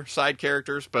regular side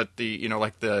characters, but the,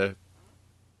 like the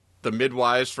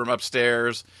midwives from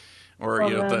upstairs, or,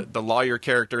 the lawyer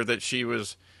character that she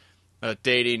was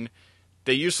dating.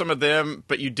 They used some of them,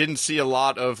 but you didn't see a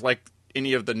lot of like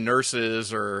any of the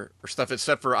nurses or stuff,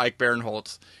 except for Ike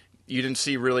Barinholtz. You didn't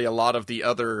see really a lot of the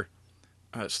other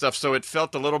stuff. So it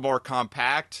felt a little more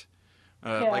compact,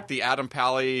 like the Adam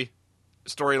Pally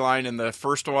storyline in the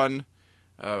first one.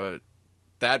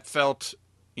 That felt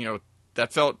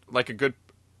like a good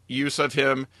use of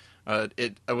him.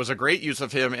 It was a great use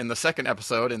of him in the second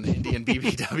episode in the Indian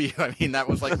BBW. I mean, that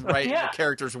was like right in the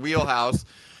character's wheelhouse.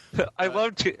 I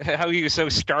loved how he was so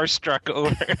starstruck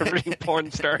over every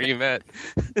porn star he met.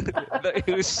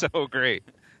 It was so great.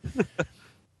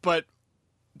 But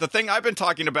the thing I've been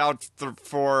talking about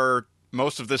for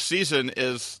most of this season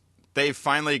is they've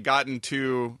finally gotten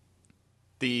to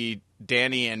the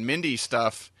Danny and Mindy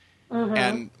stuff. Mm-hmm.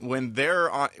 And when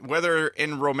they're on, whether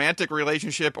in romantic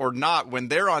relationship or not, when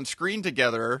they're on screen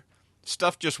together,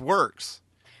 stuff just works.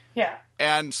 Yeah.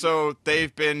 And so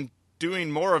they've been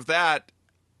doing more of that,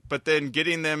 but then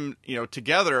getting them,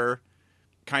 together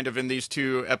kind of in these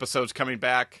 2 episodes coming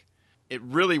back, it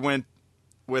really went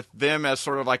with them as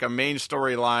sort of like a main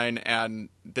storyline, and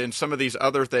then some of these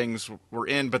other things were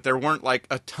in, but there weren't like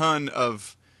a ton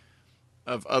of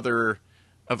other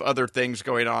other things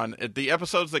going on. The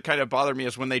episodes that kind of bother me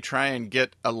is when they try and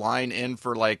get a line in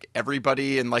for like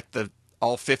everybody and like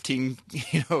all 15,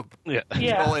 people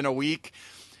in a week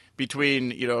between,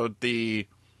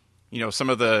 some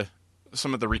of the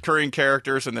recurring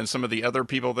characters and then some of the other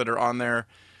people that are on there.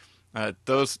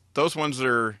 Those ones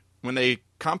are, when they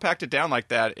compact it down like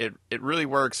that, it really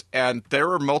works. And there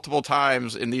were multiple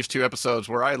times in these 2 episodes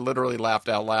where I literally laughed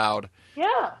out loud.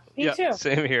 Yeah, me too.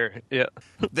 Same here. Yeah.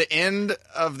 The end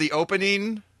of the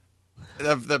opening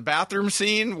of the bathroom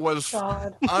scene was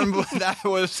that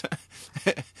was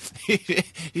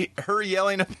her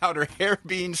yelling about her hair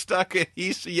being stuck, and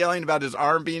he's yelling about his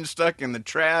arm being stuck in the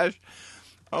trash.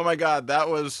 Oh my God, that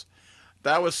was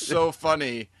so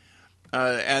funny.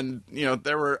 And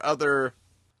there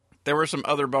were some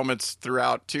other moments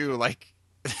throughout too, like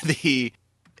the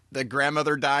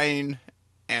grandmother dying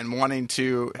and wanting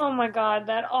to. Oh my God,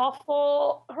 her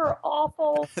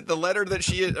awful. The letter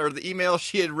that or the email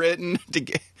she had written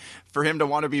for him to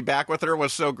want to be back with her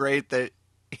was so great that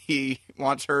he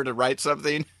wants her to write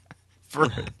something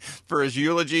for his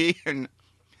eulogy, and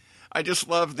I just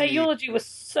love that eulogy was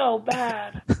so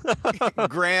bad.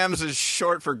 Grams is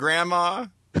short for grandma,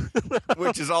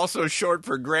 which is also short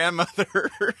for grandmother.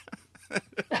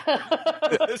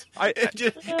 It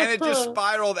just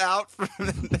spiraled out from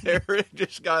there. It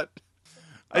just got.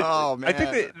 Oh man! I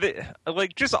think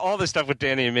that just all the stuff with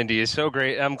Danny and Mindy is so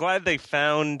great. I'm glad they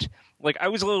found. Like, I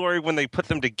was a little worried when they put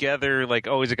them together, like,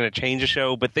 oh, is it going to change the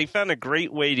show? But they found a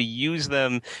great way to use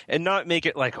them and not make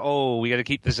it like, oh, we got to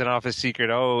keep this an office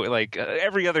secret. Oh, like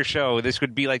every other show, this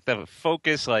would be like the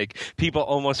focus, like people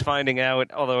almost finding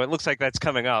out, although it looks like that's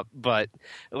coming up. But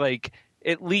like,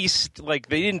 at least like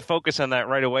they didn't focus on that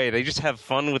right away. They just have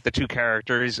fun with the 2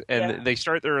 characters and they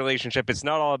start their relationship. It's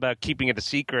not all about keeping it a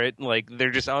secret. Like,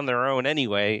 they're just on their own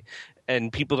anyway.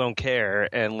 And people don't care,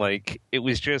 and like it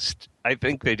was just. I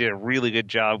think they did a really good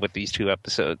job with these 2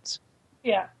 episodes.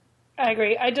 Yeah, I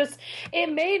agree.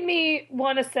 It made me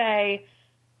want to say,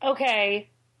 okay,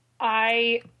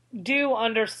 I do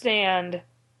understand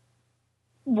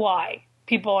why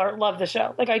people love the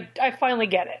show. Like I finally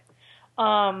get it.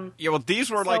 Well, these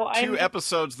were like 2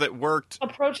 episodes that worked.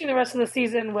 Approaching the rest of the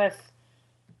season with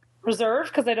reserve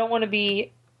because I don't want to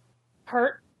be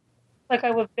hurt. Like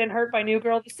I would have been hurt by New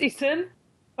Girl this season,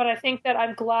 but I think that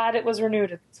I'm glad it was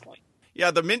renewed at this point.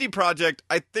 Yeah, the Mindy Project,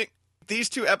 I think these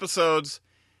 2 episodes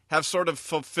have sort of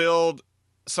fulfilled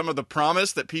some of the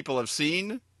promise that people have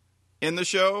seen in the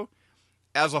show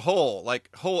as a whole. Like,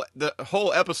 the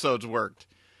whole episodes worked.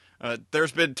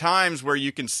 There's been times where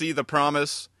you can see the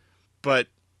promise, but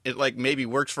it like maybe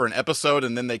works for an episode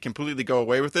and then they completely go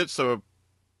away with it. So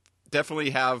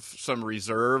definitely have some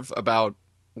reserve about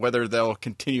whether they'll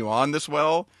continue on this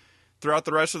well throughout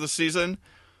the rest of the season.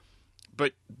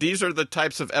 But these are the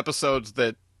types of episodes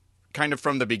that kind of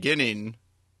from the beginning,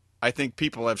 I think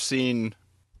people have seen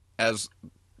as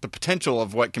the potential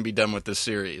of what can be done with this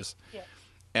series. Yeah.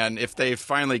 And if they've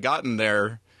finally gotten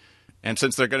there, and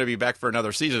since they're going to be back for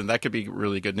another season, that could be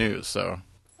really good news. So,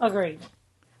 agreed.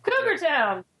 Cougar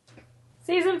Town,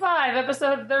 Season 5,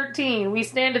 Episode 13, We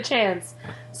Stand a Chance,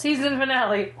 Season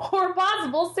Finale, or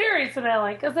possible series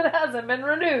finale, because it hasn't been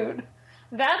renewed.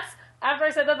 After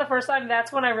I said that the first time,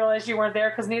 that's when I realized you weren't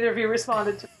there, because neither of you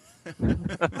responded to me.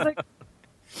 I was like,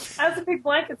 that's a big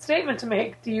blanket statement to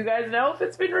make. Do you guys know if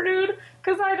it's been renewed?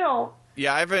 Because I don't.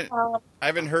 Yeah, I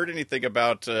haven't heard anything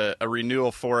about a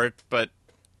renewal for it, but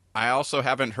I also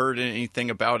haven't heard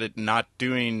anything about it not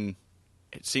doing.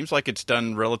 It seems like it's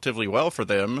done relatively well for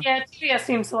them. Yeah, TVS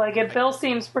seems to like it. Bill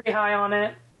seems pretty high on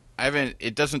it.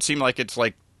 It doesn't seem like it's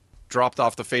like dropped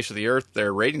off the face of the earth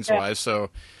there ratings wise. So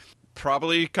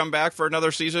probably come back for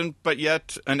another season, but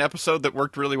yet an episode that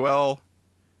worked really well.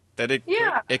 That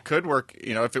it could work.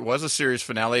 If it was a series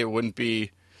finale, it wouldn't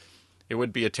be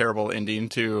a terrible ending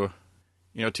to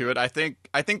it. I think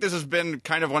this has been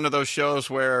kind of one of those shows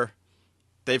where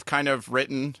they've kind of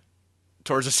written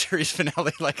towards a series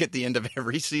finale, like at the end of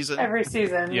every season. Every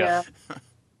season, yeah.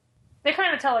 They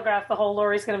kind of telegraphed the whole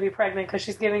Lori's going to be pregnant because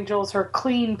she's giving Jules her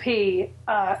clean pee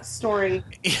story.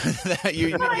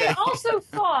 I also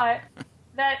thought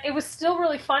that it was still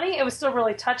really funny. It was still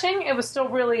really touching. It was still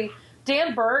really...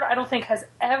 Dan Bird, I don't think, has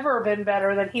ever been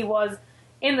better than he was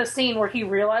in the scene where he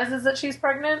realizes that she's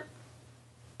pregnant.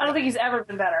 I don't think he's ever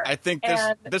been better. I think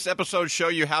this episode show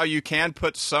you how you can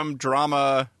put some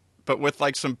drama, but with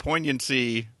like some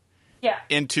poignancy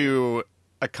into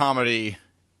a comedy,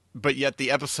 but yet the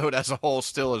episode as a whole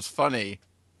still is funny.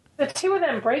 The 2 of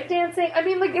them breakdancing, I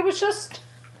mean, like, it was just...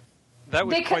 That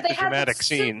was quite the dramatic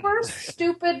scene. Super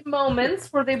stupid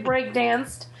moments where they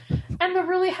breakdanced, and the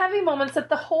really heavy moments that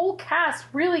the whole cast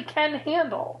really can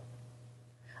handle.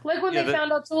 Like when they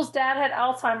found out Jules' dad had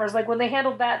Alzheimer's, like when they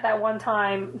handled that one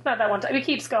time, not that one time, it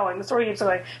keeps going, the story keeps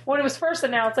going. When it was first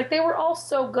announced, like they were all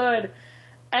so good.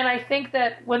 And I think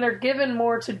that when they're given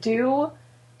more to do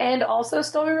and also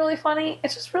still be really funny,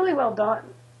 it's just really well done.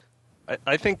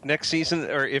 I think next season,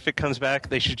 or if it comes back,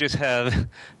 they should just have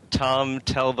Tom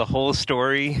tell the whole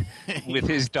story with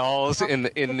his dolls in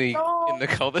the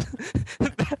cult.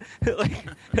 Like,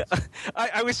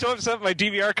 I was so upset my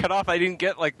DVR cut off. I didn't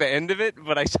get like the end of it,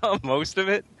 but I saw most of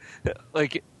it.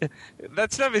 Like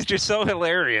that stuff is just so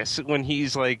hilarious when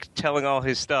he's like telling all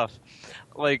his stuff.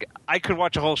 Like I could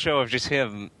watch a whole show of just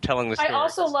him telling the story. I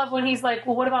also love when he's like,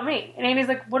 "Well, what about me?" And Andy's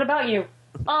like, "What about you?"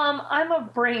 I'm a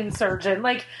brain surgeon.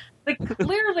 Like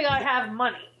clearly I have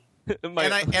money.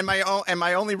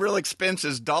 My only real expense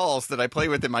is dolls that I play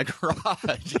with in my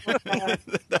garage.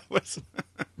 That was.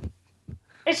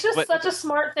 It's just such a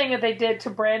smart thing that they did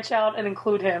to branch out and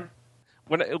include him.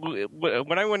 When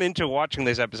I went into watching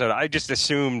this episode, I just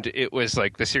assumed it was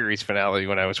like the series finale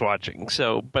when I was watching.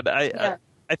 So, but I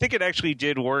think it actually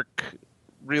did work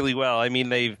really well. I mean,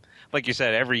 they, like you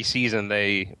said, every season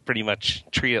they pretty much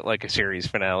treat it like a series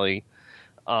finale.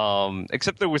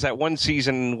 Except there was that one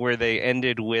season where they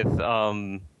ended with,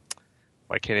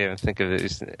 I can't even think of it.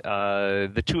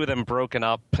 The two of them broken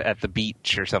up at the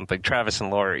beach or something, Travis and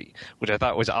Lori, which I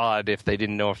thought was odd if they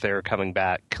didn't know if they were coming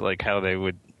back, like how they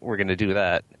were going to do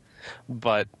that.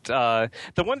 But the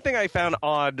one thing I found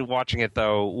odd watching it,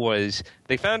 though, was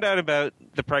they found out about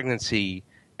the pregnancy.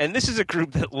 And this is a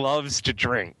group that loves to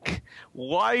drink.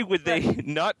 Why would they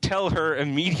not tell her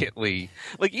immediately?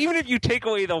 Like, even if you take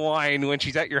away the wine when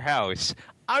she's at your house,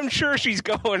 I'm sure she's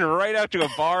going right out to a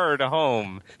bar or to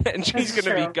home, and she's going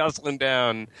to be guzzling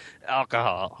down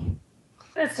alcohol.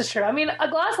 This is true. I mean, a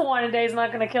glass of wine a day is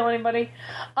not going to kill anybody.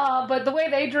 But the way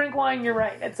they drink wine, you're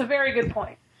right. It's a very good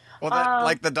point. Well,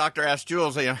 like the doctor asked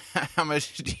Jules, how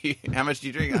much do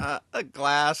you drink? A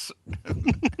glass.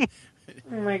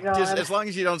 Oh my God. Just as long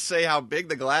as you don't say how big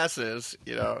the glass is,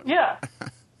 Yeah. As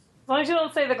long as you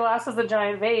don't say the glass is a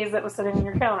giant vase that was sitting on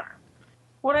your counter.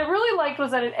 What I really liked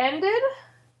was that it ended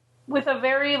with a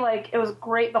very, it was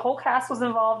great. The whole cast was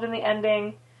involved in the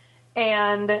ending,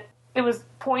 and it was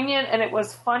poignant, and it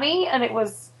was funny, and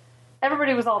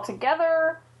everybody was all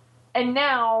together, and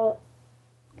now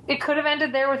it could have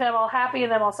ended there with them all happy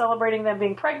and them all celebrating them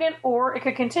being pregnant, or it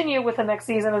could continue with the next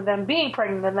season of them being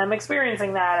pregnant and them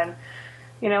experiencing that, and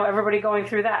everybody going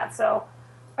through that. So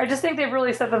I just think they've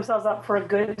really set themselves up for a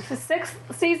good 6th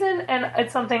season, and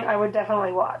it's something I would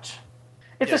definitely watch.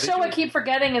 It's a show I keep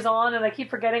forgetting is on, and I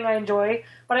keep forgetting I enjoy,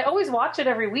 but I always watch it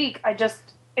every week.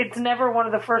 It's never one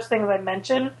of the first things I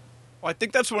mention. Well, I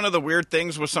think that's one of the weird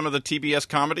things with some of the TBS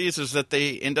comedies is that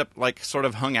they end up sort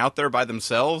of hung out there by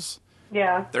themselves.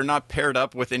 Yeah. They're not paired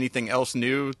up with anything else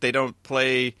new. They don't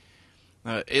play...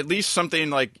 at least something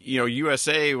like,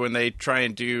 USA, when they try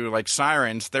and do,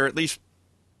 Sirens, they're at least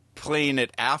playing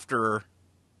it after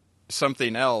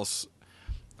something else.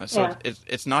 So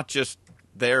it's not just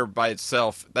there by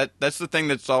itself. That's the thing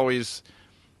that's always...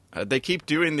 they keep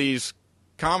doing these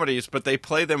comedies, but they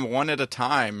play them one at a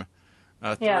time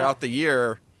throughout the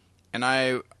year. And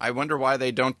I wonder why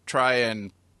they don't try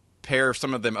and pair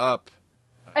some of them up.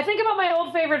 I think about my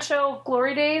old favorite show,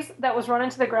 Glory Days, that was run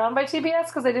into the ground by TBS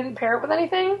because they didn't pair it with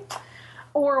anything.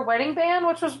 Or Wedding Band,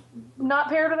 which was not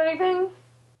paired with anything.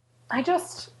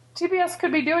 TBS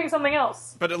could be doing something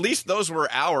else. But at least those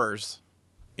were hours.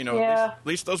 At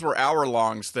least those were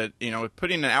hour-longs that,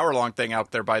 putting an hour-long thing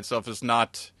out there by itself is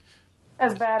not...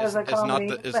 As bad as a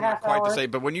comedy. It's not quite the same.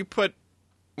 But when you put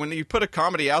a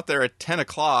comedy out there at 10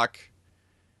 o'clock,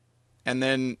 and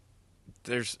then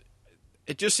there's...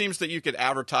 It just seems that you could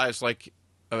advertise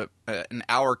an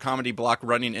hour comedy block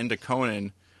running into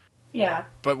Conan. Yeah.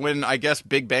 But when I guess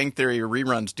Big Bang Theory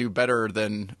reruns do better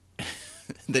than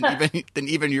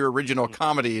even your original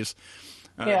comedies,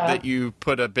 that you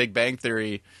put a Big Bang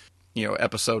Theory,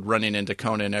 episode running into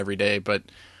Conan every day. But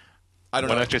I don't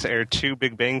know. Why not just air 2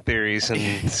 Big Bang Theories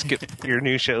and skip your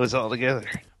new shows altogether?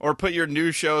 Or put your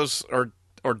new shows or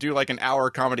do an hour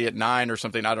comedy at 9 or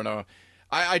something. I don't know.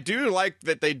 I do like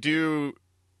that they do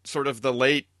sort of the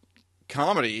late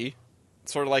comedy,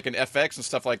 sort of like an FX and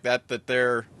stuff like that. That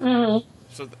they're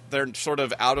so they're sort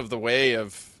of out of the way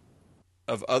of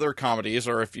other comedies.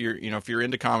 Or if you're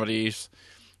into comedies,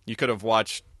 you could have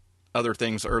watched other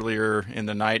things earlier in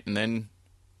the night and then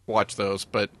watch those.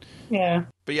 But yeah,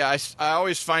 I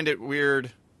always find it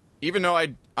weird, even though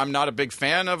I'm not a big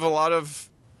fan of a lot of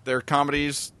their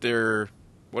comedies. They're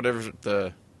whatever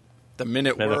the the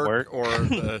minute work or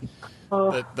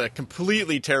the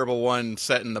completely terrible one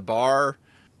set in the bar.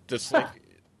 Just like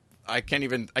I can't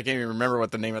even remember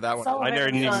what the name of that one. I never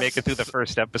even make it through the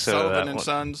first episode. Sullivan of that and one.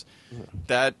 Sons.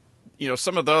 That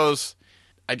some of those,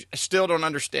 I still don't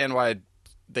understand why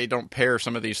they don't pair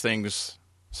some of these things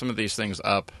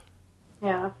up.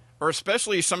 Yeah. Or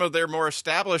especially some of their more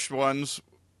established ones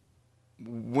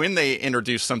when they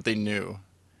introduce something new.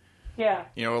 Yeah.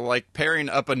 Like pairing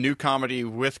up a new comedy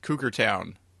with Cougar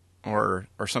Town or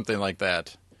something like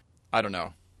that. I don't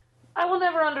know. I will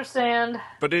never understand.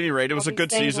 But at any rate, it was a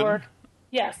good season. Work.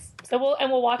 Yes. So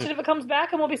we'll watch it if it comes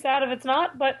back, and we'll be sad if it's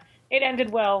not, but it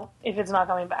ended well if it's not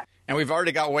coming back. And we've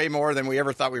already got way more than we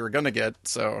ever thought we were going to get,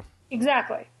 so...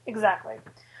 Exactly.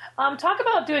 Talk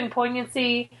about doing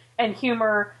poignancy and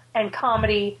humor and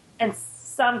comedy and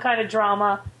some kind of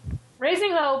drama.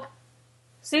 Raising Hope,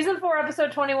 Season 4,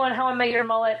 Episode 21, How I Met Your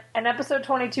Mullet, and Episode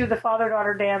 22, The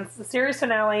Father-Daughter Dance, the series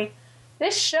finale.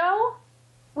 This show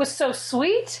was so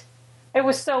sweet. It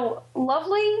was so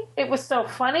lovely. It was so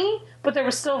funny. But there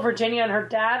was still Virginia and her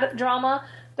dad drama.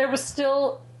 There was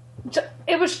still...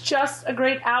 It was just a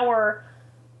great hour.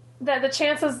 That the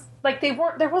chances...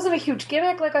 there wasn't a huge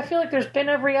gimmick. I feel like there's been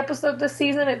every episode this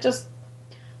season. It just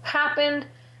happened.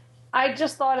 I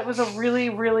just thought it was a really,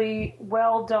 really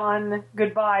well done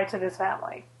goodbye to this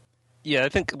family. Yeah, I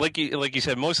think like you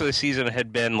said, most of the season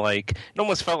had been it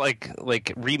almost felt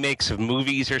like remakes of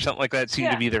movies or something like that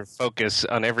seemed to be their focus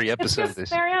on every episode. It's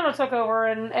just Mariano took over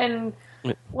and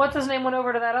what's his name went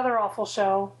over to that other awful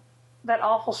show,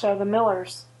 The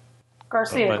Millers.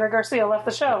 Greg Garcia left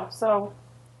the show, so.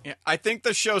 Yeah, I think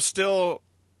the show still,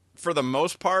 for the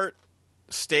most part,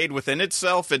 stayed within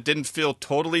itself. It didn't feel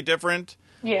totally different.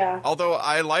 Yeah. Although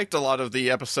I liked a lot of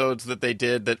the episodes that they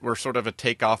did that were sort of a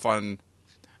takeoff on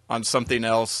something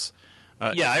else.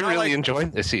 I really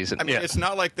enjoyed this season. I mean, it's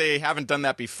not like they haven't done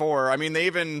that before. I mean, they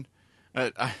even...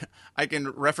 I can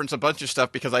reference a bunch of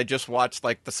stuff because I just watched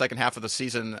the second half of the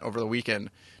season over the weekend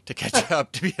to catch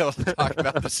up to be able to talk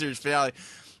about the series finale.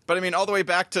 But I mean, all the way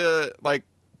back to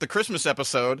the Christmas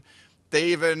episode, they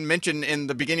even mentioned in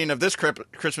the beginning of this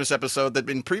Christmas episode that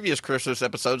in previous Christmas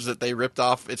episodes that they ripped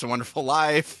off "It's a Wonderful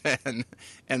Life"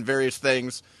 and various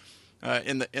things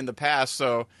in the past.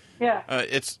 So yeah,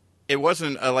 it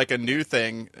wasn't a new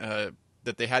thing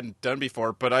that they hadn't done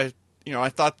before. But I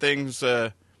thought things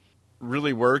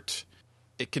really worked.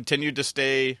 It continued to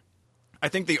stay. I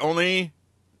think the only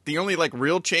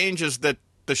real change is that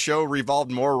the show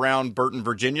revolved more around Bert and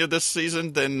Virginia this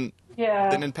season than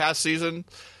in past seasons.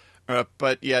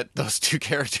 But yet those two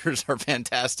characters are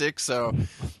fantastic, so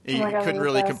you couldn't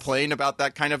really complain about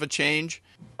that kind of a change.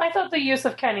 I thought the use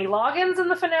of Kenny Loggins in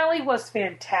the finale was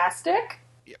fantastic.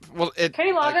 Well,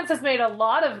 Kenny Loggins has made a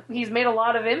lot of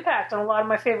impact on a lot of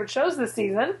my favorite shows this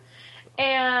season,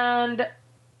 and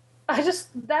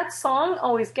that song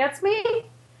always gets me,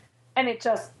 and it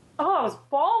just I was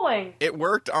bawling. It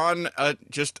worked on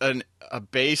just a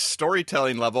base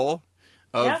storytelling level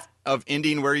of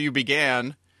ending where you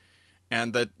began.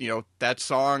 And that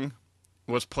song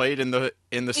was played in the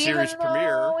series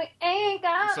premiere.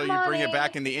 So you bring it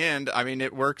back in the end. I mean,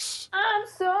 it works. I'm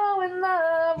so in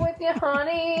love with you,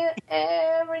 honey.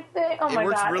 Everything. Oh my God! It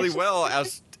works really well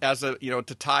as a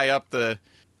to tie up the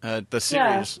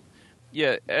series.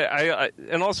 Yeah, I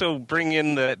and also bring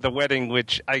in the wedding,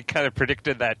 which I kind of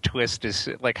predicted that twist is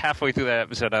halfway through that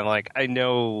episode. I'm like, I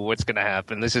know what's going to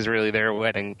happen. This is really their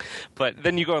wedding. But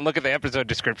then you go and look at the episode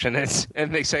description,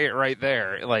 and they say it right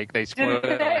there. They spoil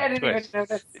it. I didn't even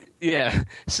notice. Yeah.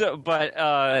 So, but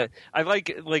I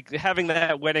like having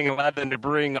that wedding allowed them to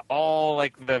bring all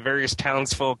the various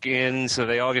townsfolk in, so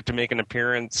they all get to make an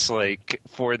appearance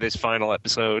for this final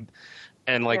episode.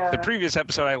 And the previous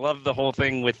episode, I loved the whole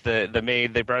thing with the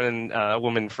maid. They brought in a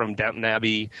woman from Downton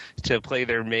Abbey to play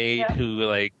their maid, who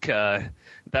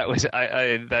that was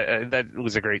that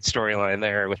was a great storyline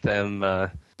there with them.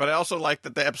 But I also liked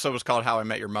that the episode was called "How I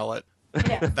Met Your Mullet."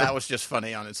 Yeah. That was just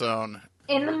funny on its own.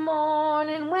 In the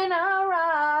morning when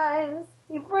I rise,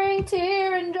 you bring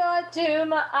tear and joy to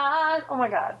my eyes. Oh my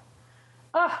God!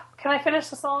 Oh, can I finish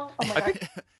the song? Oh my God!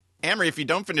 Amory, if you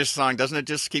don't finish the song, doesn't it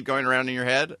just keep going around in your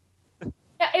head?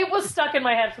 Yeah, it was stuck in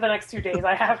my head for the next 2 days,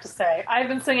 I have to say. I've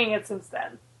been singing it since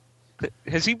then.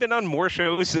 Has he been on more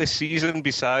shows this season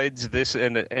besides this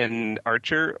and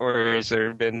Archer, or has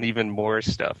there been even more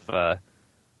stuff?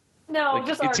 No,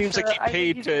 just Archer. It seems like he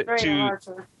paid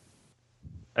to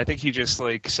I think he just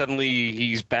suddenly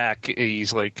he's back.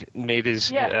 He's made his.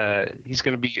 He's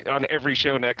going to be on every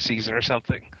show next season or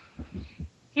something.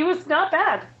 He was not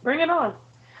bad. Bring it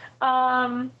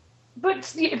on. But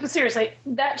seriously,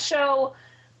 that show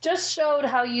just showed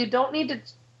how you don't need to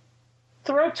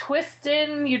throw twists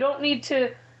in. You don't need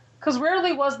to, because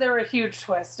rarely was there a huge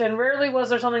twist, and rarely was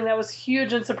there something that was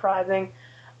huge and surprising.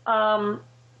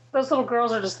 Those little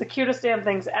girls are just the cutest damn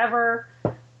things ever.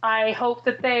 I hope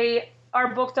that they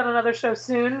are booked on another show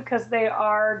soon, because they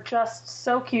are just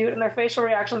so cute, and their facial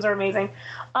reactions are amazing.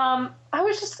 I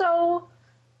was just so...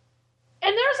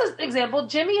 And there's an example,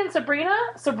 Jimmy and Sabrina,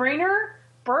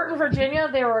 Bert and Virginia,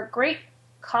 they were great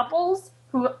couples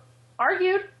who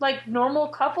argued like normal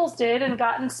couples did and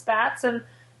got in spats,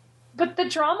 but the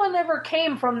drama never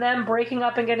came from them breaking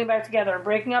up and getting back together,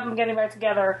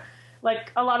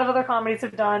 like a lot of other comedies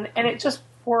have done, and it just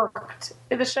worked.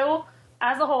 The show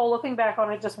as a whole, looking back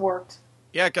on it, just worked.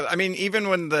 Yeah, because I mean, even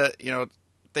when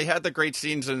they had the great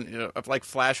scenes of like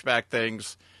flashback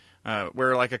things,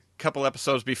 where like a couple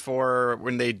episodes before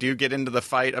when they do get into the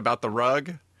fight about the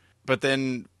rug, but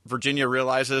then Virginia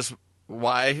realizes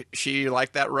why she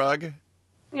liked that rug.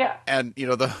 Yeah. And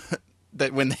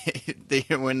that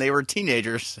when they were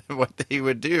teenagers, what they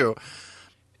would do.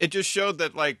 It just showed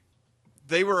that like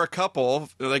they were a couple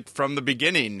like from the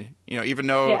beginning, even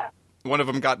though one of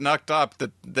them got knocked up,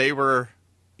 that they were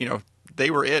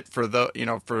it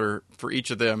for for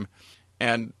each of them.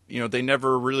 And, they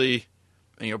never really,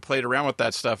 played around with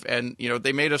that stuff. And,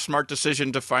 they made a smart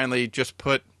decision to finally just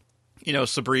put,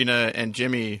 Sabrina and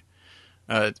Jimmy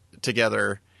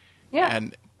together. Yeah.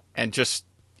 And just,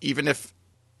 even if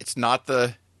it's not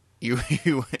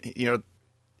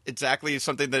exactly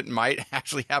something that might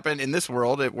actually happen in this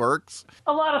world, it works.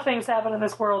 A lot of things happen in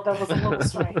this world that was a little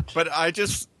strange. But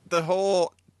the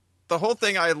whole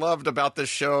thing I loved about this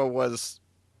show was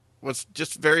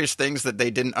just various things that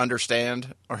they didn't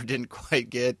understand or didn't quite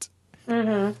get.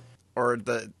 Mm-hmm. Or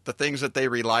the things that they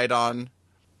relied on.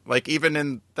 Like even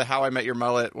in the How I Met Your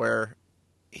Mullet, where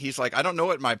he's like, I don't know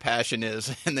what my passion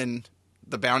is. And then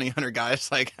the bounty hunter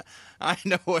guy's like, I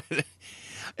know what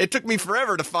it took me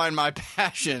forever to find my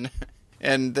passion.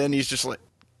 And then he's just like,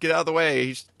 get out of the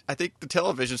way. I think the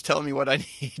television's telling me what I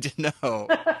need to know.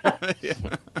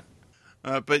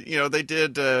 But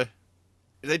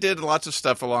they did lots of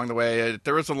stuff along the way.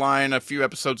 There was a line a few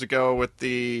episodes ago with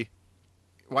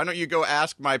why don't you go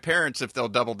ask my parents if they'll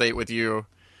double date with you?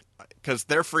 Because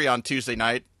they're free on Tuesday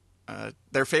night.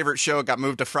 Their favorite show got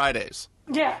moved to Fridays.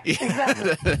 Yeah,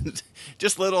 exactly.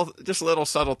 just little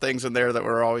subtle things in there that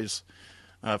were always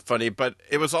funny. But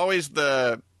it was always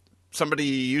somebody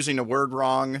using a word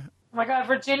wrong. Oh my God,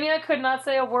 Virginia could not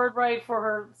say a word right for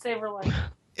her save her life.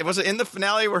 It was in the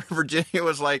finale where Virginia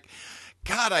was like,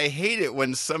 God, I hate it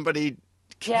when somebody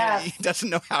doesn't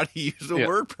know how to use the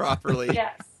word properly.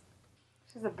 Yes.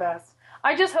 She's the best.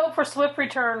 I just hope for swift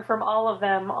return from all of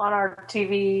them on our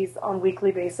TVs on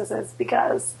weekly basis,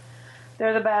 because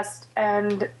they're the best.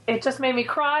 And it just made me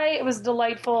cry. It was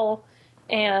delightful.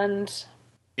 And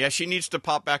yeah, she needs to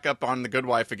pop back up on The Good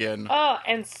Wife again. Oh,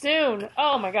 and soon.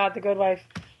 Oh my God, The Good Wife.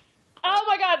 Oh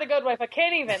my God, The Good Wife. I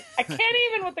can't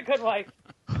even with The Good Wife.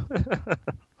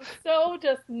 So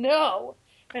just no.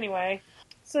 Anyway,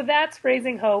 so that's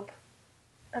Raising Hope,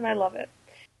 and I love it.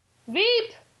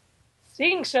 Veep!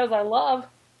 Speaking of shows I love,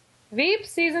 Veep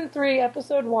Season 3,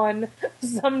 Episode 1,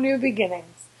 Some New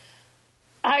Beginnings.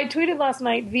 I tweeted last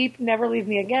night, Veep, never leave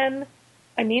me again.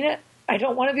 I mean it. I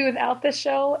don't want to be without this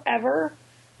show, ever.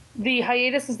 The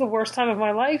hiatus is the worst time of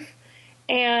my life,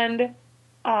 and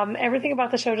everything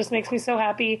about the show just makes me so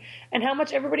happy, and how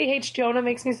much everybody hates Jonah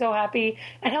makes me so happy,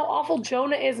 and how awful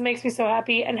Jonah is makes me so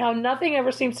happy, and how nothing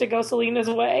ever seems to go Selena's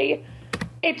way.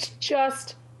 It's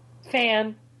just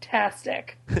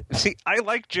fantastic. See, I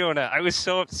like Jonah. I was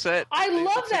so upset. I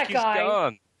love that guy. He's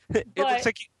gone. It looks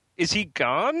like is he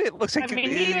gone? It looks like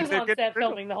he was on set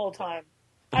filming the whole time.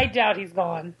 I doubt he's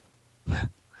gone.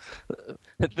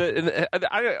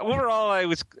 Overall, I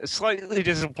was slightly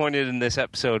disappointed in this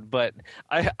episode, but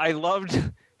I loved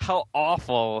how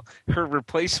awful her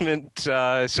replacement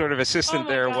sort of assistant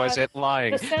was at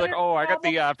lying. Like, I got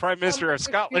the Prime Minister of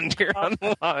Scotland here on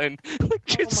the line. Like,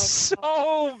 just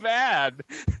so bad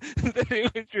that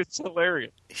it was just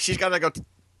hilarious. She's got to go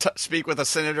speak with a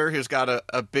senator who's got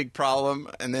a big problem,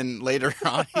 and then later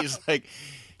on he's like,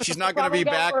 she's not going to be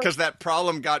back because that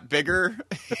problem got bigger.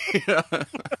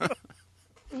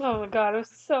 Oh my God, it was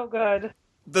so good.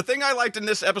 The thing I liked in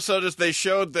this episode is they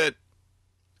showed that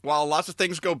while lots of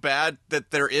things go bad,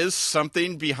 that there is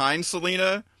something behind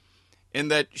Selena, in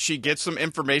that she gets some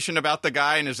information about the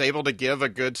guy and is able to give a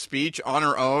good speech on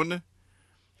her own.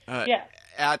 Yeah.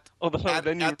 At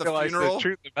then you realize funeral. the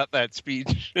truth about that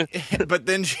speech. but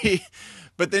then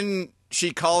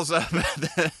she calls up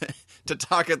to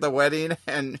talk at the wedding,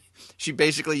 and she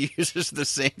basically uses the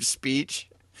same speech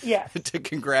Yes. to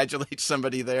congratulate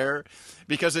somebody there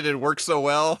because it had worked so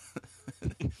well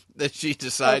that she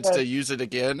decides to use it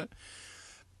again.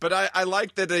 But I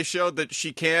like that they showed that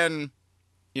she can,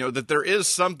 that there is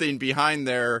something behind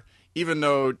there, even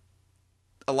though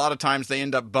a lot of times they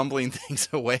end up bumbling things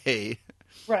away.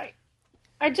 Right.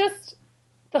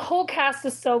 The whole cast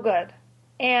is so good.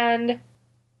 And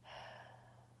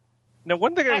now,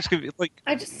 one thing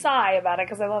I just sigh about it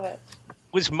because I love it.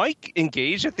 Was Mike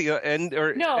engaged at the end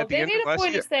or no? At the they end made of a last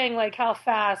point year? of saying like how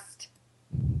fast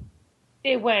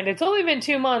it went. It's only been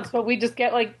 2 months, but we just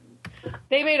get like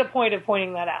they made a point of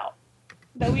pointing that out.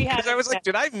 That we had. Because I was like,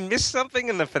 did I miss something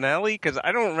in the finale? Because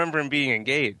I don't remember him being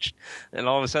engaged, and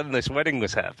all of a sudden this wedding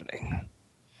was happening.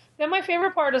 Then my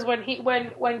favorite part is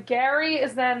when Gary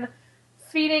is then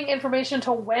feeding information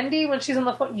to Wendy when she's on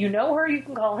the phone. You know her, you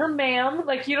can call her ma'am.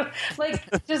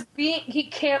 He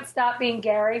can't stop being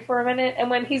Gary for a minute. And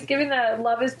when he's giving the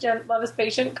love is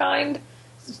patient kind,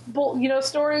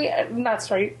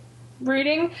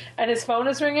 reading, and his phone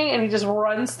is ringing, and he just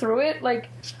runs through it.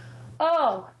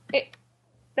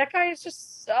 That guy is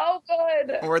just so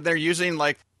good. Or they're using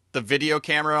like the video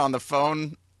camera on the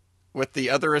phone with the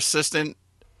other assistant,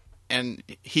 and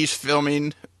he's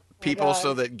filming people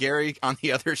so that Gary on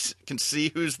the others can see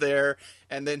who's there,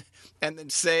 and then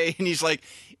he's like,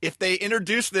 if they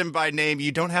introduce them by name,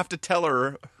 you don't have to tell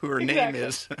her who her name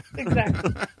is.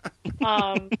 Exactly.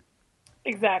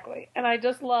 Exactly. And I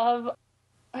just love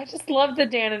the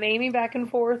Dan and Amy back and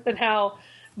forth, and how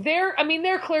they're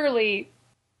clearly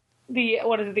the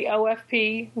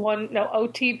OFP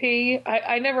OTP.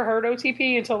 I never heard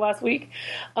OTP until last week.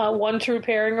 One true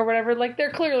pairing or whatever. Like,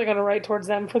 they're clearly going to write towards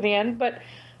them for the end, but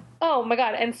oh my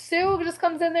God. And Sue just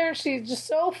comes in there and she's just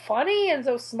so funny and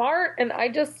so smart. And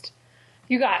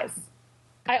you guys,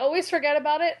 I always forget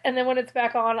about it. And then when it's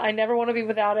back on, I never want to be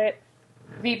without it.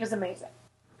 Veep is amazing.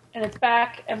 And it's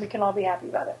back and we can all be happy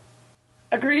about it.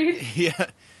 Agreed? Yeah.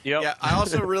 Yep. Yeah. I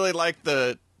also really like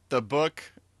the book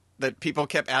that people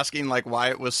kept asking, like, why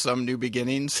it was Some New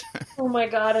Beginnings. Oh my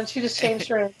God. And she just changed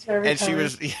her answer every time.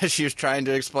 She was trying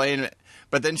to explain,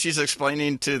 but then she's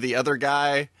explaining to the other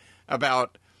guy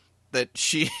about that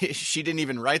she didn't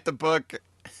even write the book,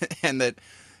 and that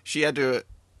she had to.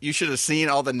 You should have seen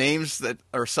all the names that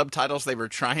or subtitles they were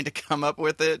trying to come up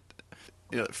with it.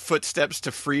 Footsteps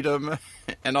to Freedom,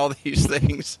 and all these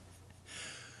things.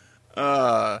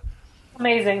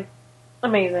 Amazing,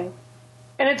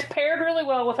 and it's paired really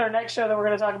well with our next show that we're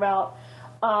going to talk about,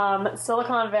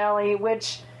 Silicon Valley,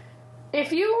 which.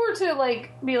 If you were to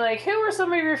be like, who are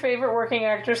some of your favorite working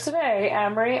actors today,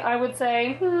 Amory? I would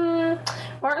say,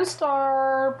 Martin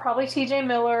Starr, probably T.J.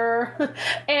 Miller,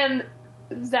 and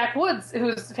Zach Woods,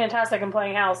 who's fantastic in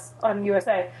playing House on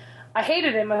USA. I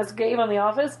hated him as Gabe on The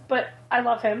Office, but I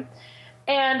love him.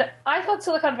 And I thought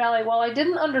Silicon Valley, while I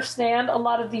didn't understand a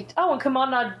lot of the... Oh, and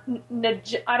Kamal I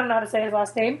don't know how to say his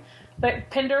last name, but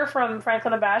Pinder from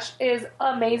Franklin and Bash is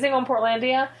amazing on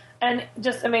Portlandia, and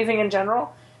just amazing in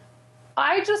general.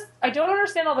 I don't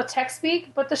understand all the tech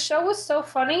speak, but the show was so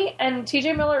funny, and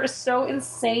TJ Miller is so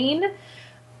insane.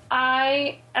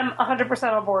 I am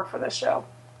 100% on board for this show.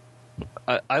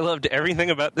 I loved everything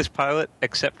about this pilot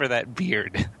except for that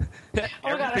beard. Oh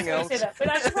my God, I was going to say that. But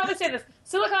I should probably say this.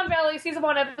 Silicon Valley, Season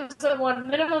 1, Episode 1,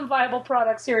 Minimum Viable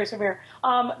Product series premiere.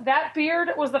 That beard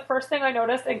was the first thing I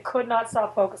noticed and could not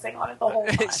stop focusing on it the whole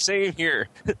time. Same here.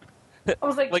 I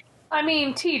was like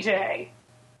TJ...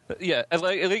 Yeah,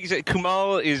 like you said,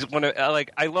 Kumal is one of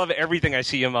I love everything I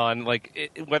see him on.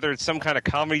 Whether it's some kind of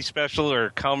comedy special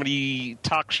or comedy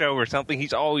talk show or something,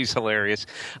 he's always hilarious.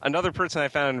 Another person I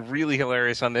found really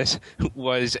hilarious on this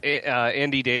was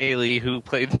Andy Daly, who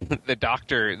played the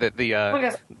doctor that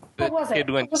what was it?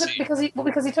 Was it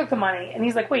because he took the money? And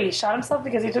he's like, wait, he shot himself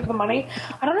because he took the money?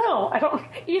 I don't know.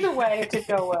 Either way, it did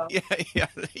go well. Yeah.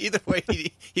 Either way,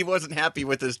 he wasn't happy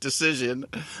with his decision.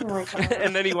 Oh my God.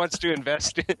 And then he wants to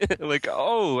invest.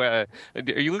 Are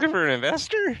you looking for an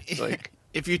investor?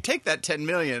 If you take that $10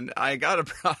 million, I got a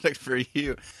product for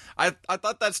you. I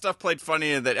thought that stuff played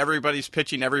funny, and that everybody's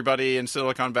pitching everybody in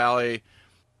Silicon Valley.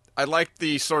 I like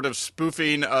the sort of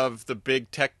spoofing of the big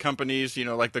tech companies,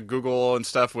 like the Google and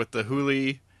stuff with the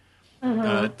Huli.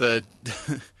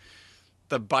 Mm-hmm.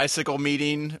 The bicycle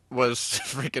meeting was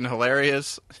freaking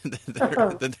hilarious.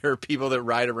 There are people that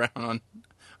ride around on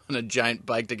a giant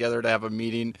bike together to have a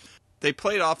meeting. They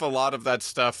played off a lot of that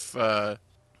stuff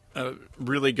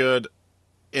really good,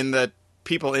 in that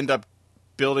people end up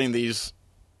building these,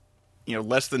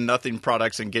 less than nothing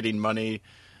products and getting money,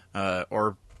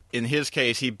 or in his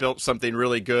case, he built something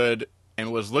really good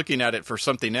and was looking at it for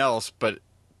something else, but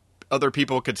other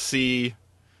people could see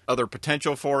other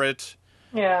potential for it.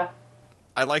 Yeah.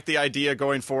 I like the idea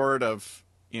going forward of,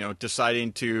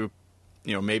 deciding to,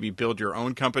 maybe build your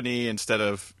own company instead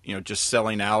of, just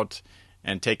selling out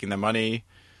and taking the money.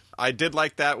 I did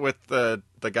like that with the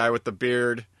guy with the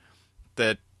beard,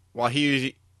 that while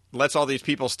he lets all these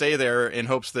people stay there in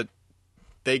hopes that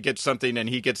they get something and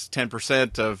he gets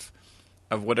 10% of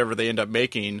whatever they end up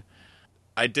making,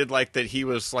 I did like that he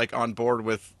was like on board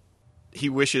with, he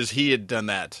wishes he had done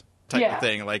that type of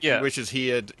thing. Like, he wishes he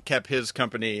had kept his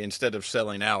company instead of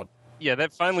selling out. Yeah,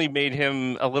 that finally made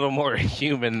him a little more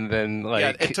human than, like...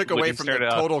 Yeah, it took away from the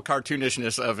total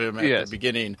cartoonishness of him at the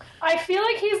beginning. I feel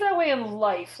like he's that way in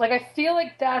life. Like, I feel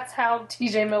like that's how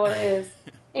TJ Miller is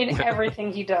in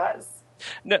everything he does.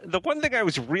 No, the one thing I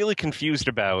was really confused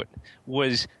about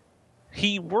was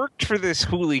he worked for this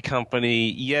Hooli company,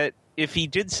 yet if he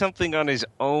did something on his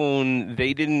own,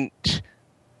 they didn't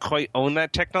quite own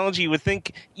that technology. You would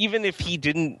think even if he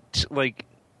didn't like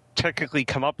technically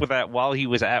come up with that while he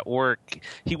was at work,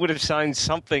 he would have signed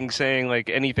something saying like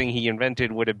anything he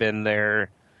invented would have been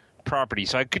their property.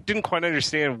 So I didn't quite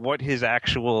understand what his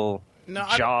actual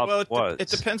job was. It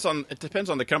depends on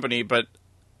the company, but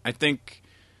I think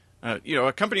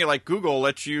a company like Google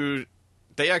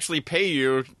they actually pay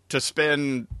you to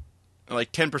spend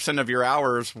like 10% of your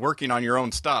hours working on your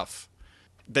own stuff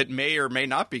that may or may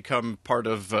not become part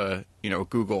of,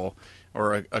 Google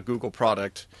or a Google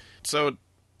product. So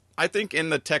I think in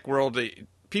the tech world,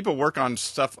 people work on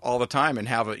stuff all the time and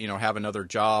have another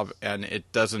job. And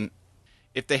it doesn't,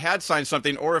 if they had signed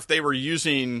something or if they were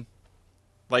using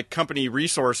like company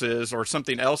resources or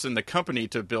something else in the company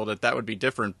to build it, that would be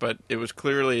different. But it was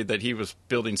clearly that he was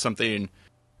building something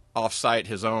off-site,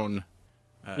 his own,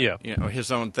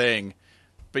 his own thing.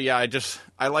 But yeah,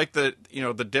 I like the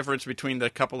difference between the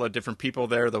couple of different people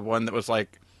there. The one that was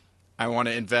like, I want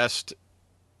to invest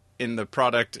in the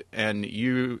product and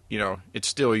it's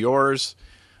still yours.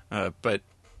 But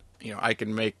I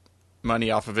can make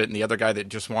money off of it. And the other guy that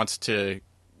just wants to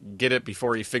get it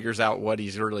before he figures out what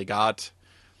he's really got.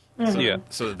 Mm-hmm.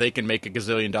 So that they can make $1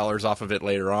 gazillion off of it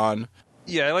later on.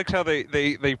 Yeah, I liked how they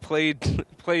played the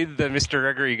Mr.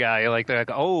 Gregory guy. Like, they're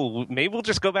like, oh, maybe we'll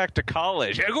just go back to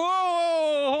college. Like,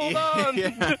 whoa, hold on.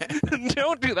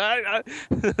 Don't do that.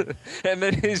 And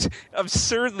then his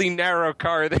absurdly narrow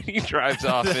car that he drives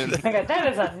off in. Oh my God,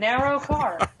 that is a narrow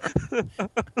car.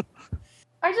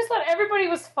 I just thought everybody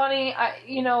was funny,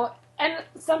 and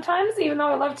sometimes, even though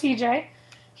I love TJ,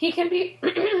 he can be,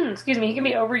 he can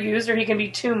be overused or he can be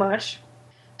too much.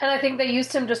 And I think they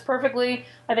used him just perfectly.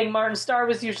 I think Martin Starr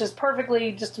was used just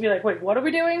perfectly just to be like, wait, what are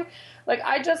we doing? Like,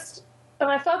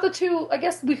 and I thought the two, I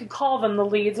guess we could call them the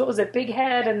leads. What was it, Big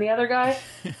Head and the other guy?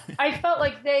 I felt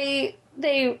like they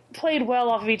played well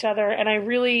off of each other, and I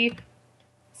really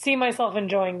see myself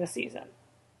enjoying the season.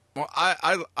 Well,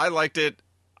 I liked it.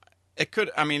 It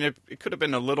could have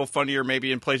been a little funnier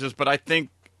maybe in places, but I think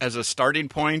as a starting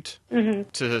point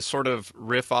to sort of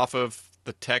riff off of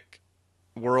the tech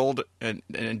world and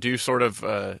do sort of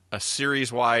a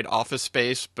series-wide Office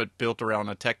Space, but built around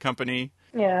a tech company.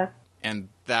 Yeah. And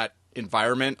that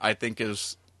environment, I think,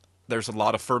 there's a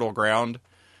lot of fertile ground.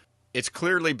 It's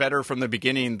clearly better from the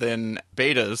beginning than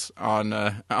betas on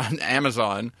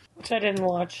Amazon, which I didn't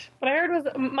watch, but I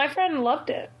heard my friend loved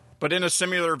it. But in a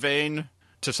similar vein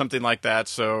to something like that.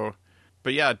 So,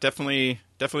 but yeah, definitely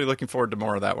looking forward to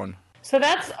more of that one. So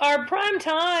that's our prime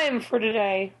time for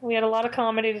today. We had a lot of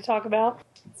comedy to talk about.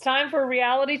 It's time for a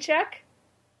reality check.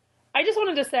 I just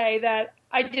wanted to say that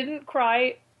I didn't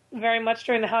cry very much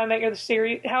during the How I Met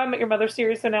Your Mother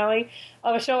series finale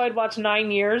of a show I'd watched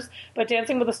 9 years. But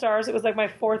Dancing with the Stars, it was like my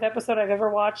 4th episode I've ever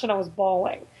watched, and I was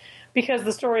bawling because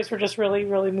the stories were just really,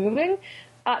 really moving.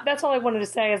 That's all I wanted to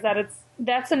say, is that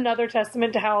that's another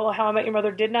testament to how I Met Your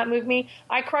Mother did not move me.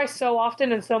 I cry so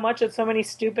often and so much at so many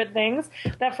stupid things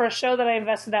that for a show that I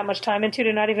invested that much time into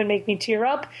to not even make me tear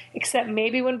up, except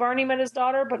maybe when Barney met his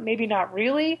daughter, but maybe not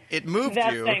really. It moved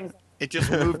you. It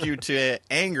just moved you to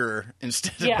anger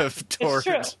instead of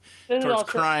towards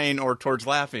crying or towards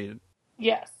laughing.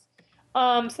 Yes.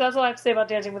 So that's all I have to say about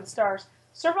Dancing with the Stars.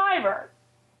 Survivor.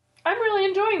 I'm really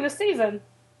enjoying this season.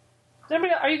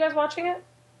 Are you guys watching it?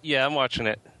 Yeah, I'm watching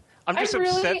it. I'm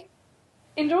really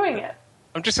enjoying it.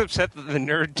 I'm just upset that the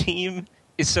nerd team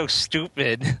is so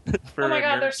stupid. Oh my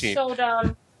God, they're so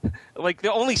dumb. Like,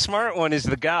 the only smart one is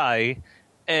the guy.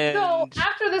 And so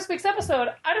after this week's episode,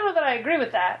 I don't know that I agree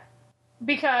with that,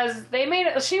 because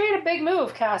she made a big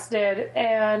move, Cass did,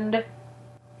 and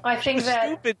I think that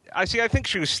stupid. I think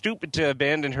she was stupid to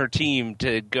abandon her team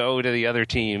to go to the other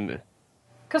team.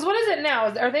 Because what is it now?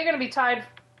 Are they going to be tied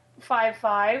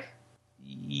 5-5?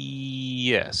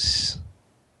 Yes.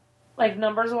 like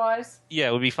numbers-wise? Yeah,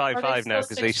 it would be 5-5 now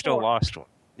because they still lost one.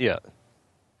 Yeah.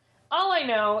 All I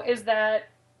know is that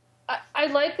I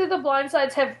like that the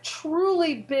blindsides have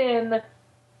truly been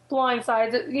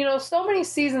blindsides. You know, so many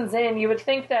seasons in, you would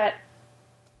think that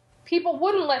people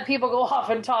wouldn't let people go off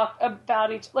and talk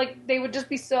about like, they would just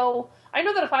be so... I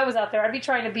know that if I was out there, I'd be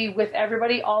trying to be with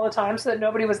everybody all the time so that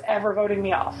nobody was ever voting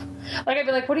me off. Like, I'd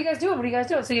be like, what are you guys doing? What are you guys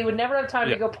doing? So you would never have time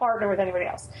to go partner with anybody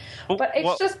else. But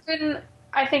it's just been,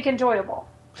 I think, enjoyable.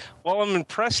 Well, I'm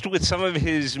impressed with some of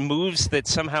his moves that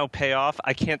somehow pay off.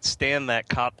 I can't stand that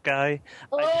cop guy.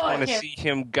 I just want to see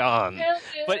him gone.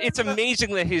 But it's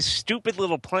amazing that his stupid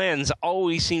little plans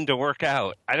always seem to work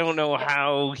out. I don't know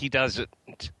how he does it.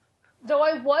 Though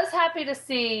I was happy to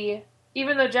see,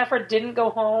 even though Jeffrey didn't go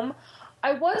home,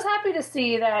 I was happy to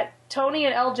see that Tony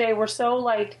and LJ were so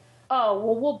like, oh,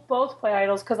 well, we'll both play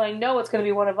idols because I know it's going to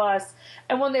be one of us.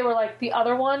 And when they were like the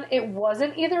other one, it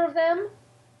wasn't either of them.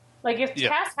 Like, if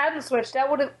Cass hadn't switched, that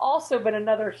would have also been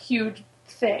another huge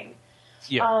thing.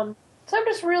 Yeah. So I'm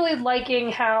just really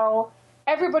liking how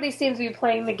everybody seems to be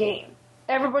playing the game.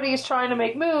 Everybody's trying to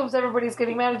make moves. Everybody's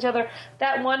getting mad at each other.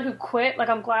 That one who quit, like,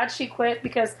 I'm glad she quit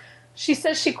because she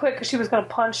says she quit because she was going to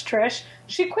punch Trish.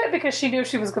 She quit because she knew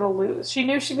she was going to lose. She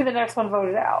knew she'd be the next one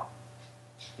voted out.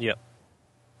 Yep.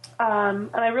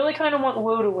 And I really kind of want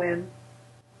Wu to win.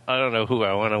 I don't know who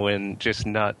I want to win, just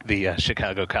not the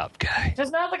Chicago cop guy.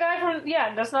 Just not the guy from,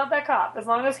 just not that cop. As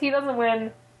long as he doesn't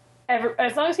win,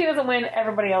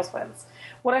 everybody else wins.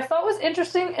 What I thought was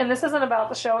interesting, and this isn't about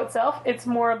the show itself, it's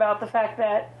more about the fact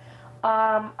that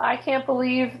I can't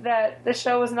believe that this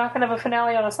show is not going to have a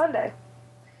finale on a Sunday.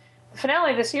 The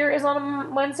finale this year is on a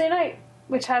Wednesday night,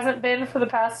 which hasn't been for the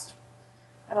past,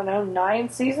 9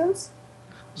 seasons.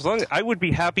 As long as, I would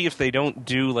be happy if they don't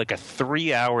do like a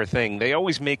 3-hour thing. They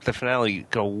always make the finale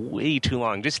go way too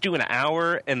long. Just do an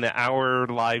hour and the hour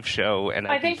live show. And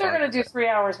I think they're going to do 3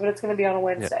 hours, but it's going to be on a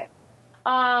Wednesday.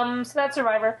 Yeah. So that's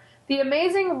Survivor. The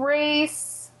Amazing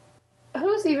Race.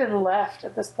 Who's even left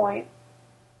at this point?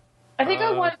 I think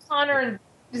I want Connor and...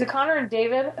 Is it Connor and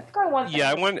David? I think I want them.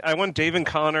 Yeah, I want Dave and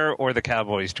Connor or the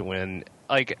Cowboys to win.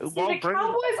 Like, the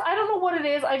Cowboys, I don't know what it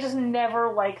is. I just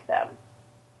never like them.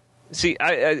 See,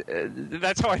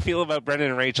 that's how I feel about Brendan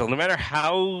and Rachel. No matter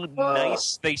how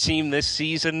nice they seem this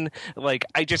season, like,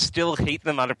 I just still hate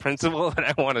them out of principle, and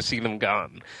I want to see them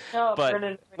gone. Oh, but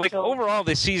Brendan and like, overall,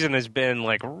 this season has been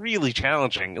like really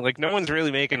challenging. Like, no one's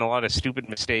really making a lot of stupid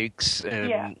mistakes,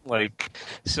 and like,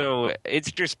 so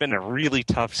it's just been a really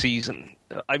tough season.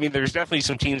 I mean, there's definitely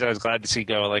some teams I was glad to see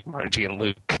go, like Margie and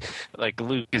Luke. Like,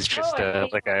 Luke is just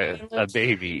a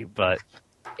baby, but.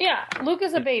 Yeah, Luke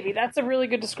is a baby. That's a really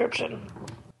good description.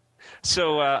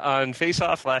 So on Face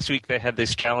Off last week, they had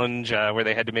this challenge where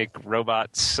they had to make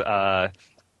robots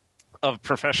of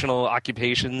professional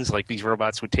occupations. Like, these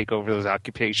robots would take over those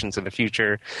occupations in the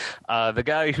future. The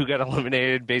guy who got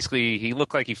eliminated, basically, he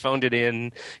looked like he phoned it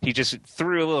in. He just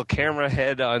threw a little camera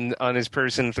head on his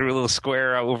person, threw a little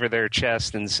square over their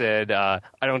chest, and said, I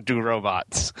don't do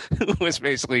robots. It was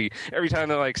basically, every time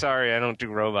they're like, sorry, I don't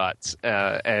do robots.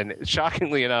 And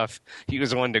shockingly enough, he was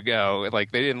the one to go.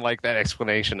 Like, they didn't like that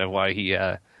explanation of why he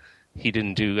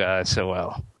didn't do so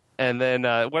well. And then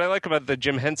what I like about the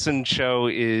Jim Henson show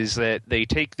is that they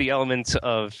take the elements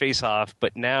of Face Off,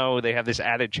 but now they have this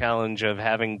added challenge of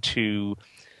having to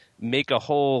make a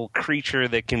whole creature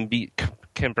that can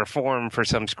perform for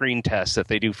some screen tests that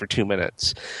they do for 2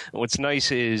 minutes. What's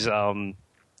nice is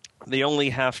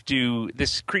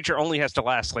this creature only has to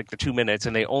last like the 2 minutes,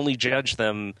 and they only judge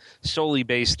them solely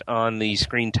based on the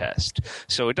screen test.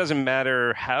 So it doesn't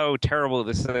matter how terrible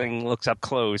this thing looks up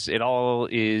close. It all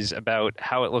is about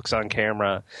how it looks on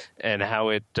camera and how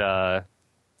it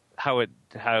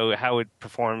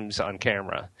performs on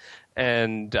camera.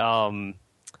 And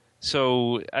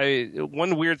so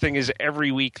one weird thing is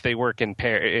every week they work in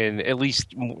at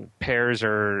least pairs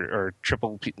or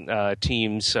triple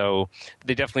teams. So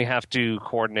they definitely have to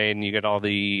coordinate, and you get all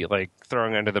the like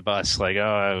throwing under the bus, like,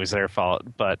 oh, it was their fault.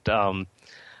 But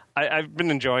I've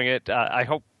been enjoying it. I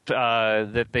hope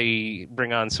that they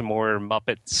bring on some more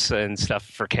Muppets and stuff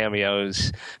for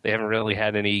cameos. They haven't really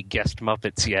had any guest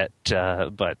Muppets yet,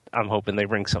 but I'm hoping they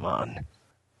bring some on.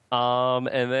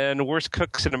 And then Worst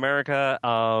Cooks in America.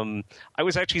 I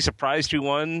was actually surprised who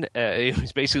won. It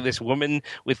was basically this woman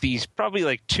with these probably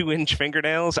like 2-inch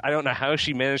fingernails. I don't know how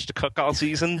she managed to cook all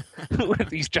season with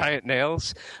these giant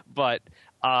nails, but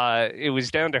it was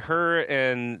down to her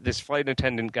and this flight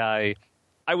attendant guy.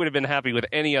 I would have been happy with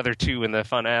any other two in the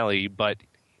finale, but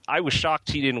I was shocked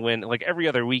he didn't win. Like every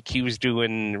other week, he was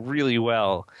doing really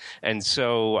well. And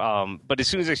so, but as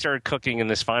soon as I started cooking in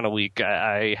this final week,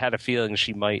 I had a feeling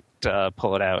she might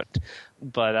pull it out.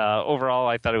 But overall,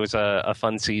 I thought it was a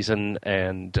fun season,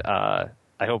 and I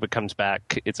hope it comes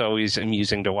back. It's always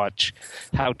amusing to watch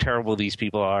how terrible these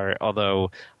people are,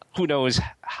 although who knows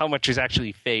how much is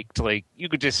actually faked. Like, you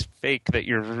could just fake that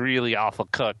you're a really awful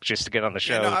cook just to get on the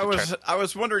show. I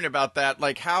was wondering about that.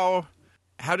 Like, how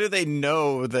do they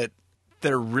know that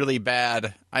they're really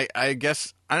bad? I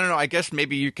guess, I don't know, I guess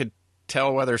maybe you could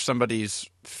tell whether somebody's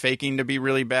faking to be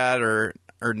really bad or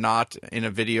not in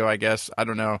a video, I guess. I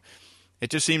don't know.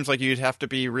 It just seems like you'd have to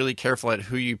be really careful at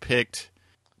who you picked.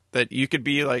 That you could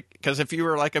be like, because if you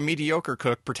were like a mediocre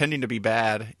cook pretending to be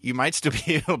bad, you might still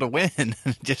be able to win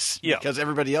because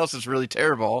everybody else is really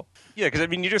terrible. Yeah, because I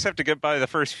mean, you just have to get by the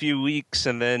first few weeks,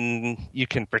 and then you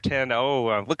can pretend,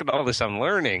 look at all this I'm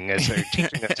learning as they're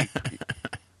teaching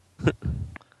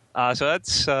us. So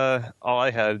that's all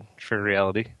I had for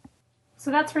reality.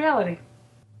 So that's reality.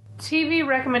 TV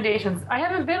recommendations. I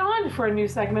haven't been on for a new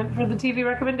segment for the TV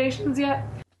recommendations yet.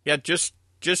 Yeah, just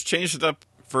changed it up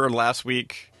for last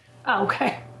week. Oh,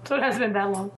 okay. So it hasn't been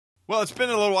that long. Well, it's been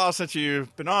a little while since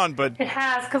you've been on, but... It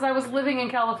has, because I was living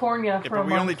in California for a month.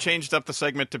 But we only changed up the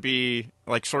segment to be,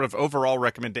 like, sort of overall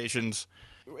recommendations.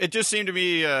 It just seemed to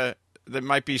me that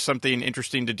might be something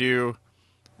interesting to do.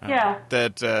 Yeah.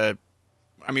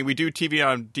 I mean, we do TV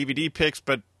on DVD picks,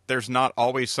 but there's not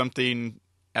always something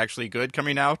actually good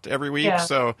coming out every week. Yeah,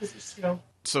 so this is true.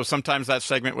 So sometimes that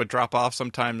segment would drop off,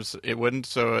 sometimes it wouldn't.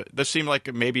 So this seemed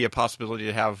like maybe a possibility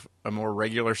to have a more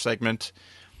regular segment.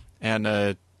 And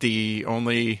the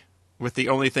only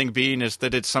thing being is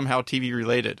that it's somehow TV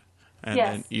related. And,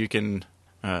 yes. and you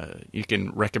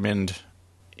can recommend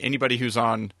anybody who's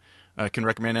on can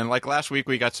recommend. And like last week,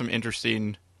 we got some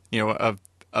interesting,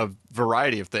 a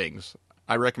variety of things.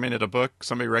 I recommended a book,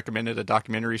 somebody recommended a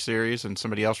documentary series, and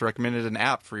somebody else recommended an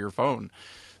app for your phone.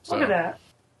 So, look at that.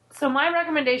 So my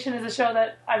recommendation is a show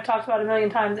that I've talked about a million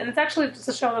times, and it's actually just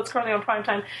a show that's currently on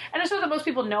primetime, and a show that most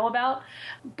people know about.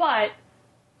 But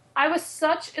I was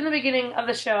such, in the beginning of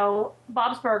the show,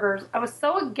 Bob's Burgers, I was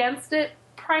so against it,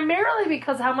 primarily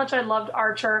because how much I loved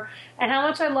Archer, and how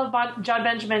much I loved John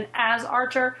Benjamin as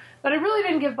Archer, but I really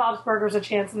didn't give Bob's Burgers a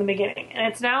chance in the beginning. And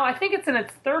it's now, I think it's in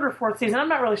its third or fourth season, I'm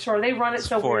not really sure. They run it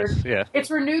so fourth, weird. yeah. It's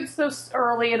renewed so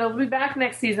early, and it'll be back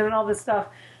next season and all this stuff.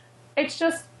 It's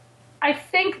just... I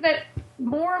think that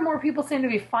more and more people seem to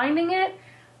be finding it,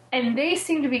 and they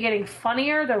seem to be getting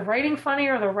funnier. They're writing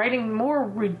funnier. They're writing more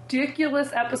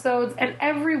ridiculous episodes, and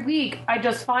every week I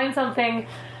just find something,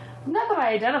 not that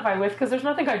I identify with, because there's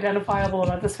nothing identifiable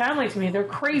about this family to me. They're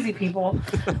crazy people,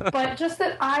 but just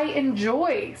that I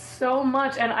enjoy so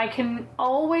much, and I can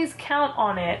always count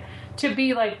on it to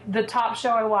be like the top show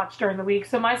I watch during the week.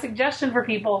 So my suggestion for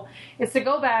people is to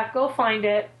go back, go find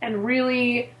it, and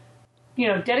really...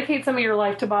 dedicate some of your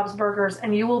life to Bob's Burgers,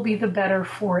 and you will be the better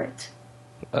for it.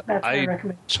 That's my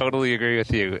recommendation. I totally agree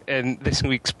with you. And this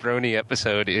week's Brony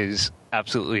episode is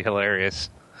absolutely hilarious.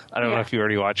 I don't know if you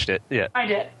already watched it. Yeah, I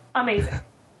did. Amazing.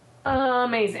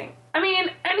 Amazing. I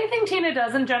mean, anything Tina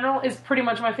does in general is pretty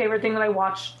much my favorite thing that I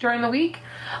watch during the week.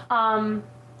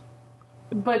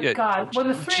 But yeah, God, when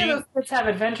the three of those kids have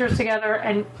adventures together,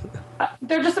 and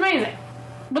they're just amazing.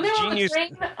 When they were on the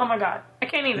train, oh my God, I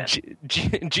can't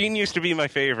even. Gene used to be my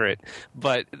favorite,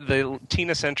 but the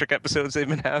Tina-centric episodes they've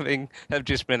been having have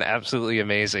just been absolutely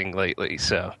amazing lately.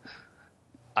 So,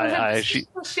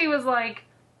 she was like,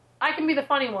 I can be the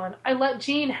funny one. I let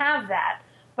Gene have that,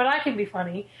 but I can be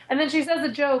funny. And then she says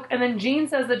a joke, and then Gene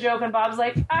says the joke, and Bob's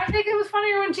like, I think it was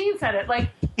funnier when Gene said it. Like,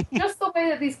 just the way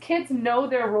that these kids know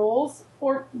their roles,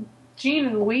 or Gene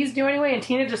and Louise do anyway, and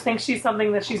Tina just thinks she's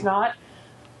something that she's not.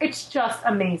 It's just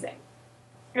amazing.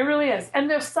 It really is. And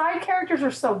their side characters are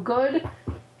so good.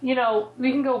 We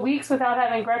can go weeks without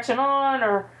having Gretchen on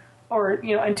or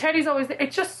and Teddy's always there.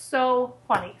 It's just so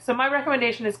funny. So my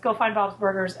recommendation is go find Bob's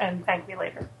Burgers and thank me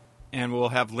later. And we'll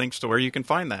have links to where you can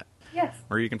find that. Yes.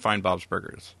 Where you can find Bob's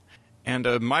Burgers. And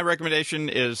my recommendation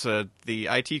is the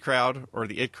IT crowd or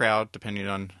the IT crowd, depending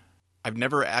on... I've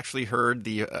never actually heard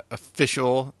the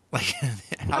official...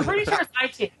 I'm pretty sure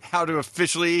it's IT. How to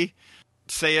officially...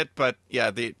 say it, but yeah,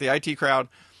 the IT crowd,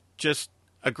 just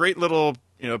a great little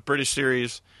British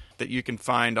series that you can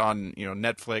find on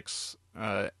Netflix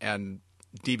and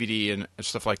DVD and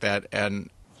stuff like that. And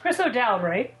Chris O'Dowd,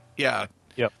 right? Yeah.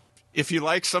 Yep. If you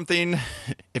like something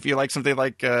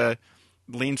like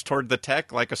leans toward the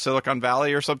tech, like a Silicon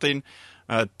Valley or something,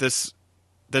 this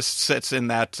sits in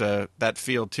that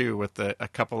field too, with a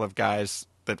couple of guys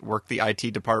that work the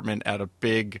IT department at a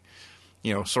big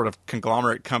sort of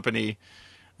conglomerate company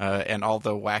and all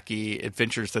the wacky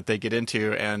adventures that they get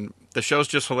into. And the show's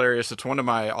just hilarious. It's one of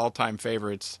my all-time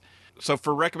favorites. So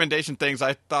for recommendation things,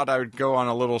 I thought I would go on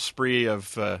a little spree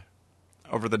of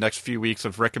over the next few weeks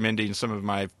of recommending some of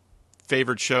my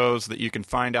favorite shows that you can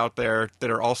find out there that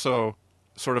are also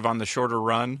sort of on the shorter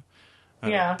run.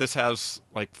 Yeah. This has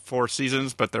like 4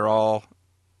 seasons, but they're all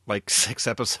like 6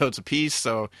 episodes apiece.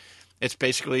 So it's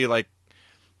basically like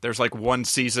there's like 1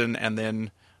 season and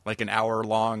then like an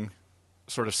hour-long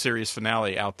sort of series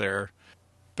finale out there,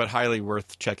 but highly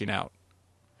worth checking out.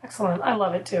 Excellent. I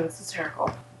love it too. It's hysterical.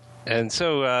 And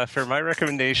so for my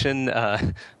recommendation,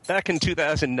 back in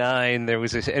 2009, there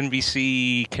was this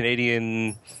NBC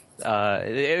Canadian...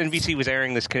 NBC was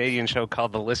airing this Canadian show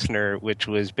called The Listener, which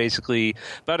was basically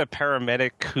about a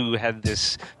paramedic who had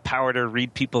this power to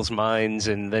read people's minds,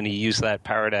 and then he used that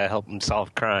power to help him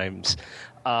solve crimes.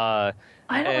 I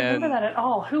don't remember that at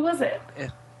all. Who was it?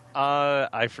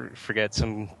 I forget,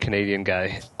 some Canadian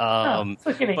guy.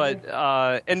 Canadian. But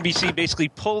NBC basically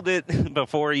pulled it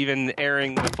before even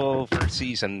airing the full first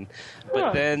season.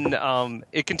 But then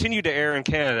it continued to air in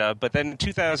Canada. But then in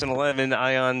 2011,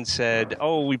 Ion said,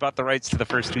 we bought the rights to the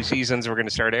first 2 seasons. We're going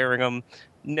to start airing them.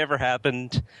 Never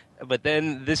happened. But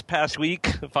then this past week,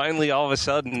 finally, all of a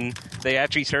sudden, they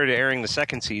actually started airing the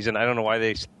second season. I don't know why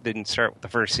they didn't start with the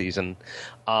first season.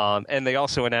 And they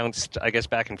also announced, I guess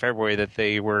back in February, that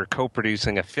they were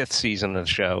co-producing a 5th season of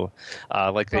the show,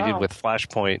 like they did with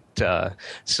Flashpoint.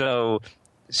 So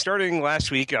starting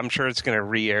last week, I'm sure it's going to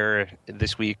re-air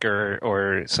this week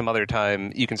or some other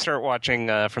time. You can start watching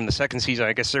from the second season.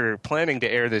 I guess they're planning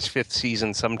to air this 5th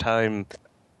season sometime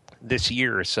this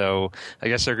year, so I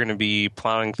guess they're going to be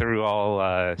plowing through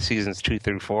all seasons 2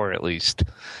 through 4 at least.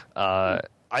 I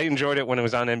enjoyed it when it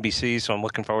was on NBC, so I'm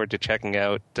looking forward to checking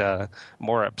out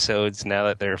more episodes now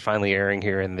that they're finally airing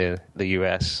here in the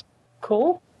U.S.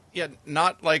 Cool. Yeah,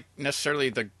 not like necessarily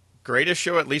the greatest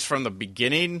show, at least from the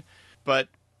beginning, but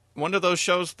one of those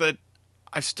shows that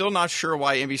I'm still not sure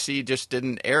why NBC just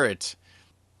didn't air it.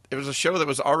 It was a show that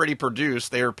was already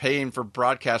produced. They were paying for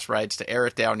broadcast rights to air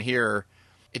it down here.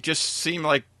 It just seemed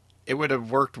like it would have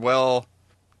worked well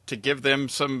to give them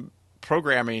some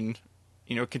programming,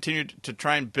 continue to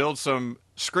try and build some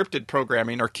scripted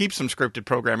programming or keep some scripted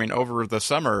programming over the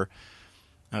summer.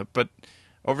 But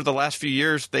over the last few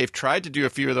years, they've tried to do a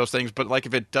few of those things, but like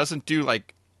if it doesn't do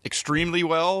like extremely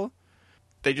well,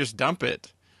 they just dump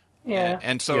it. Yeah.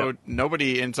 And so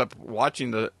nobody ends up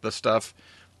watching the stuff.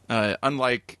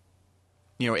 Unlike,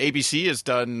 ABC has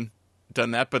done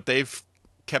that, but they've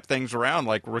kept things around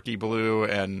like Rookie Blue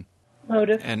and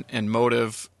Motive and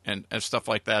Motive and stuff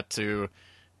like that to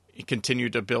continue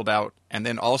to build out, and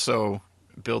then also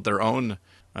build their own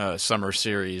summer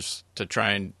series to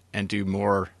try and do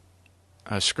more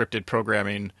scripted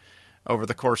programming over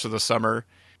the course of the summer.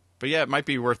 But yeah, it might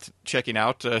be worth checking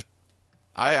out.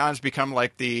 Ion's become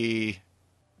like the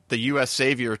U.S.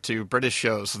 savior to British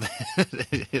shows,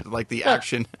 like the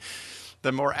action,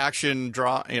 the more action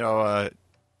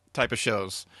type of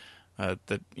shows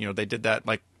that they did that,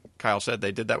 like Kyle said,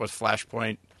 they did that with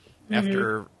Flashpoint.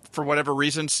 After, for whatever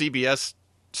reason, CBS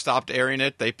stopped airing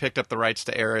it. They picked up the rights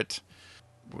to air it,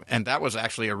 and that was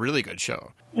actually a really good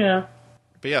show. Yeah.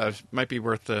 But yeah, it might be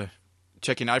worth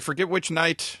checking out. I forget which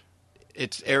night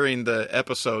it's airing the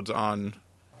episodes on.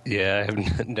 Yeah, I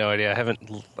have no idea.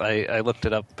 I looked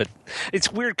it up, but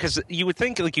it's weird because you would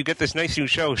think like you get this nice new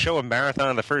show a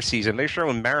marathon of the first season. They're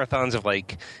showing marathons of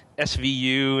like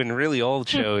SVU and really old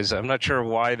shows. I'm not sure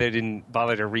why they didn't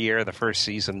bother to re-air the first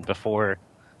season before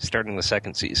starting the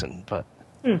second season, but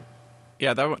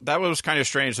yeah, that was kind of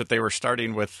strange that they were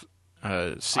starting with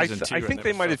season 2. I think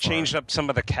they might have changed up some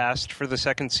of the cast for the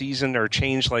second season, or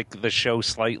changed like the show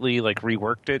slightly, like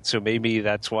reworked it. So maybe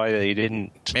that's why they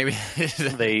didn't. Maybe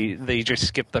they just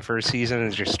skipped the first season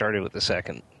and just started with the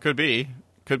second. Could be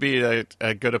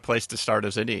a good a place to start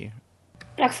as any.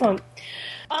 Excellent.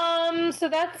 So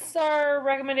that's our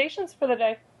recommendations for the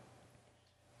day.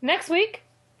 Next week,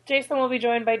 Jason will be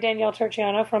joined by Danielle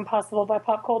Turciano from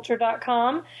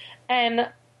PossibleByPopCulture.com, and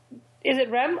is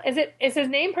it Rem? Is his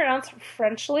name pronounced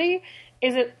Frenchly?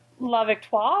 Is it La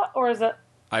Victoire, or is it?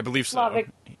 I believe so. La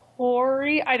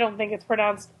Victoire. I don't think it's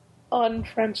pronounced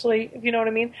unfrenchly, if you know what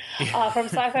I mean. From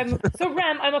Sci-Fi. So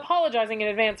Rem, I'm apologizing in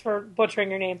advance for butchering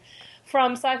your name.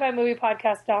 From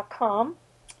SciFiMoviePodcast.com,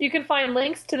 you can find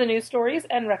links to the news stories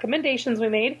and recommendations we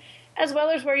made, as well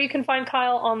as where you can find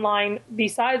Kyle online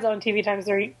besides on TV Times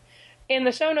 3 in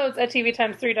the show notes at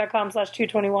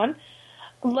tvtimes3.com/221.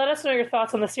 Let us know your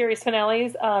thoughts on the series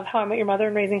finales of How I Met Your Mother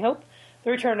and Raising Hope.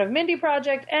 the return of Mindy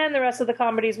Project, and the rest of the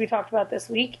comedies we talked about this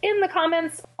week in the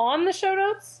comments on the show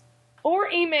notes, or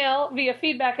email via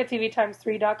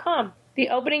feedback@tvtimes3.com. The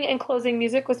opening and closing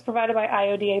music was provided by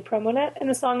IODA Promonet, and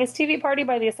the song is TV Party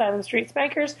by the Asylum Street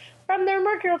Spankers from their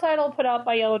Mercurial title put out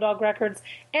by Yellow Dog Records.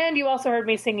 And you also heard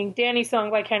me singing Danny's Song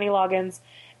by Kenny Loggins,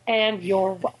 and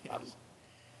you're welcome.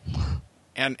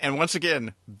 And once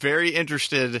again, very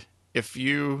interested if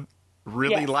you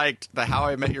really liked the How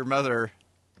I Met Your Mother.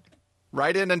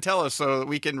 Write in and tell us so that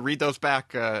we can read those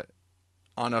back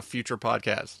on a future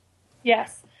podcast.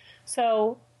 Yes.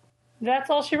 So that's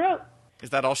all she wrote. Is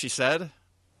that all she said?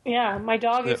 Yeah, my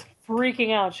dog is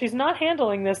freaking out. She's not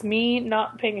handling this me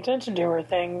not paying attention to her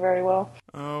thing very well.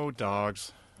 Oh,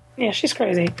 dogs. Yeah, she's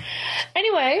crazy.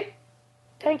 Anyway,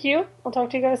 thank you. I'll talk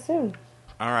to you guys soon.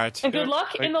 All right. And good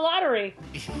luck in the lottery.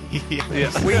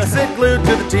 Yes. We sit glued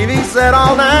to the TV set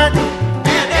all night.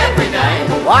 And every day,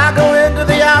 Why go into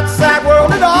the outside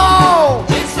world at all?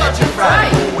 it's such a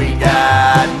fright. We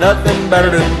got nothing better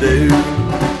to do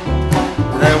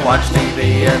than watch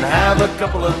TV and have a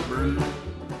couple of brews.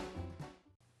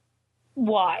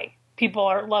 Why people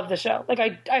love the show. Like,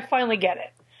 I finally get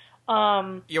it.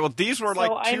 Yeah, well, these were So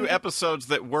like 2 I'm- episodes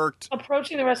that worked.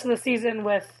 Approaching the rest of the season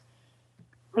with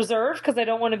reserve because I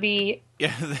don't want to be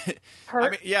Yeah, hurt. I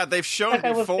mean, yeah, they've shown like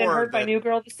I was been before. hurt by That, New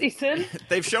Girl this season.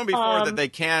 they've shown before that they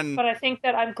can. But I think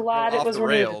that I'm glad Go it off was the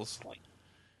renewed at rails. this point.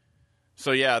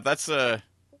 So yeah, that's Yeah.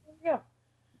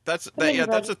 that's Mindy the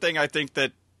Project. thing. I think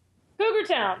that Cougar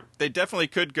Town, they definitely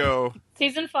could go.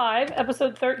 season 5,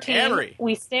 episode 13. Amory.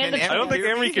 We stand. Can a I don't think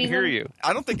chance. Emery can hear you.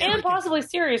 I don't think. And Emery can- possibly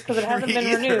Sirius because it hasn't been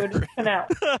Either. renewed for now.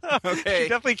 She Okay,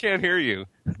 definitely can't hear you.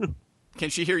 can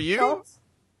she hear you? Else?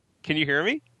 Can you hear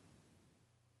me?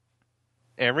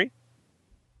 Emery?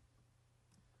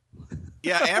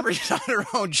 Yeah, Amber's on her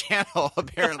own channel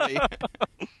apparently.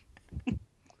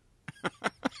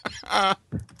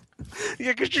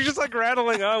 Yeah, because you're just like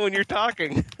rattling on when you're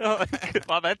talking. Like,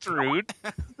 wow, that's rude.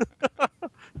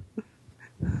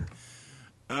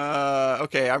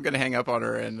 Okay, I'm gonna hang up on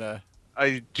her and.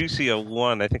 I do see a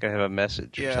 1. I think I have a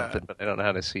message or Yeah. something, but I don't know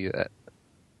how to see that.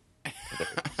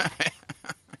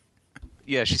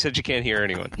 Yeah, she said she can't hear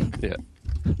anyone. Yeah.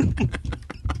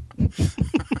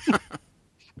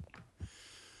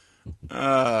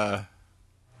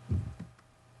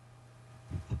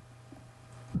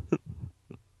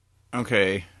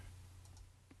 Okay.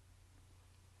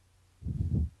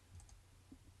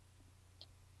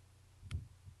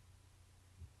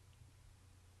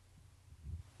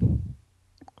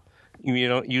 You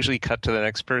don't usually cut to the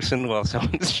next person while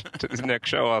someone's to the next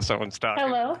show while someone's talking.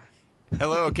 Hello?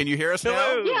 Hello, can you hear us Hello.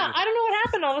 now? Yeah, I don't know what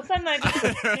happened. All of a sudden, I just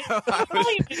didn't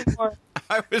volume anymore.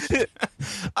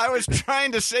 I was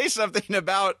trying to say something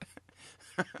about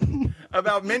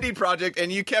Mindy Project,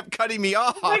 and you kept cutting me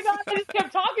off. Oh my God, I just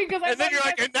kept talking because I And then you're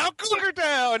like, and now Cougar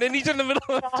Down, and he's in the middle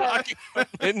of talking about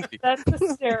Mindy. That's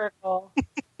hysterical.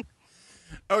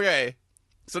 Okay,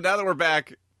 so now that we're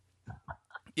back,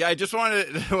 yeah, I just wanted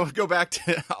to go back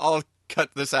to. I'll cut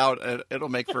this out. It'll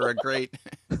make for a great,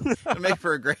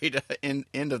 end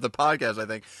of the podcast, I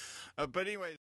think. But anyways.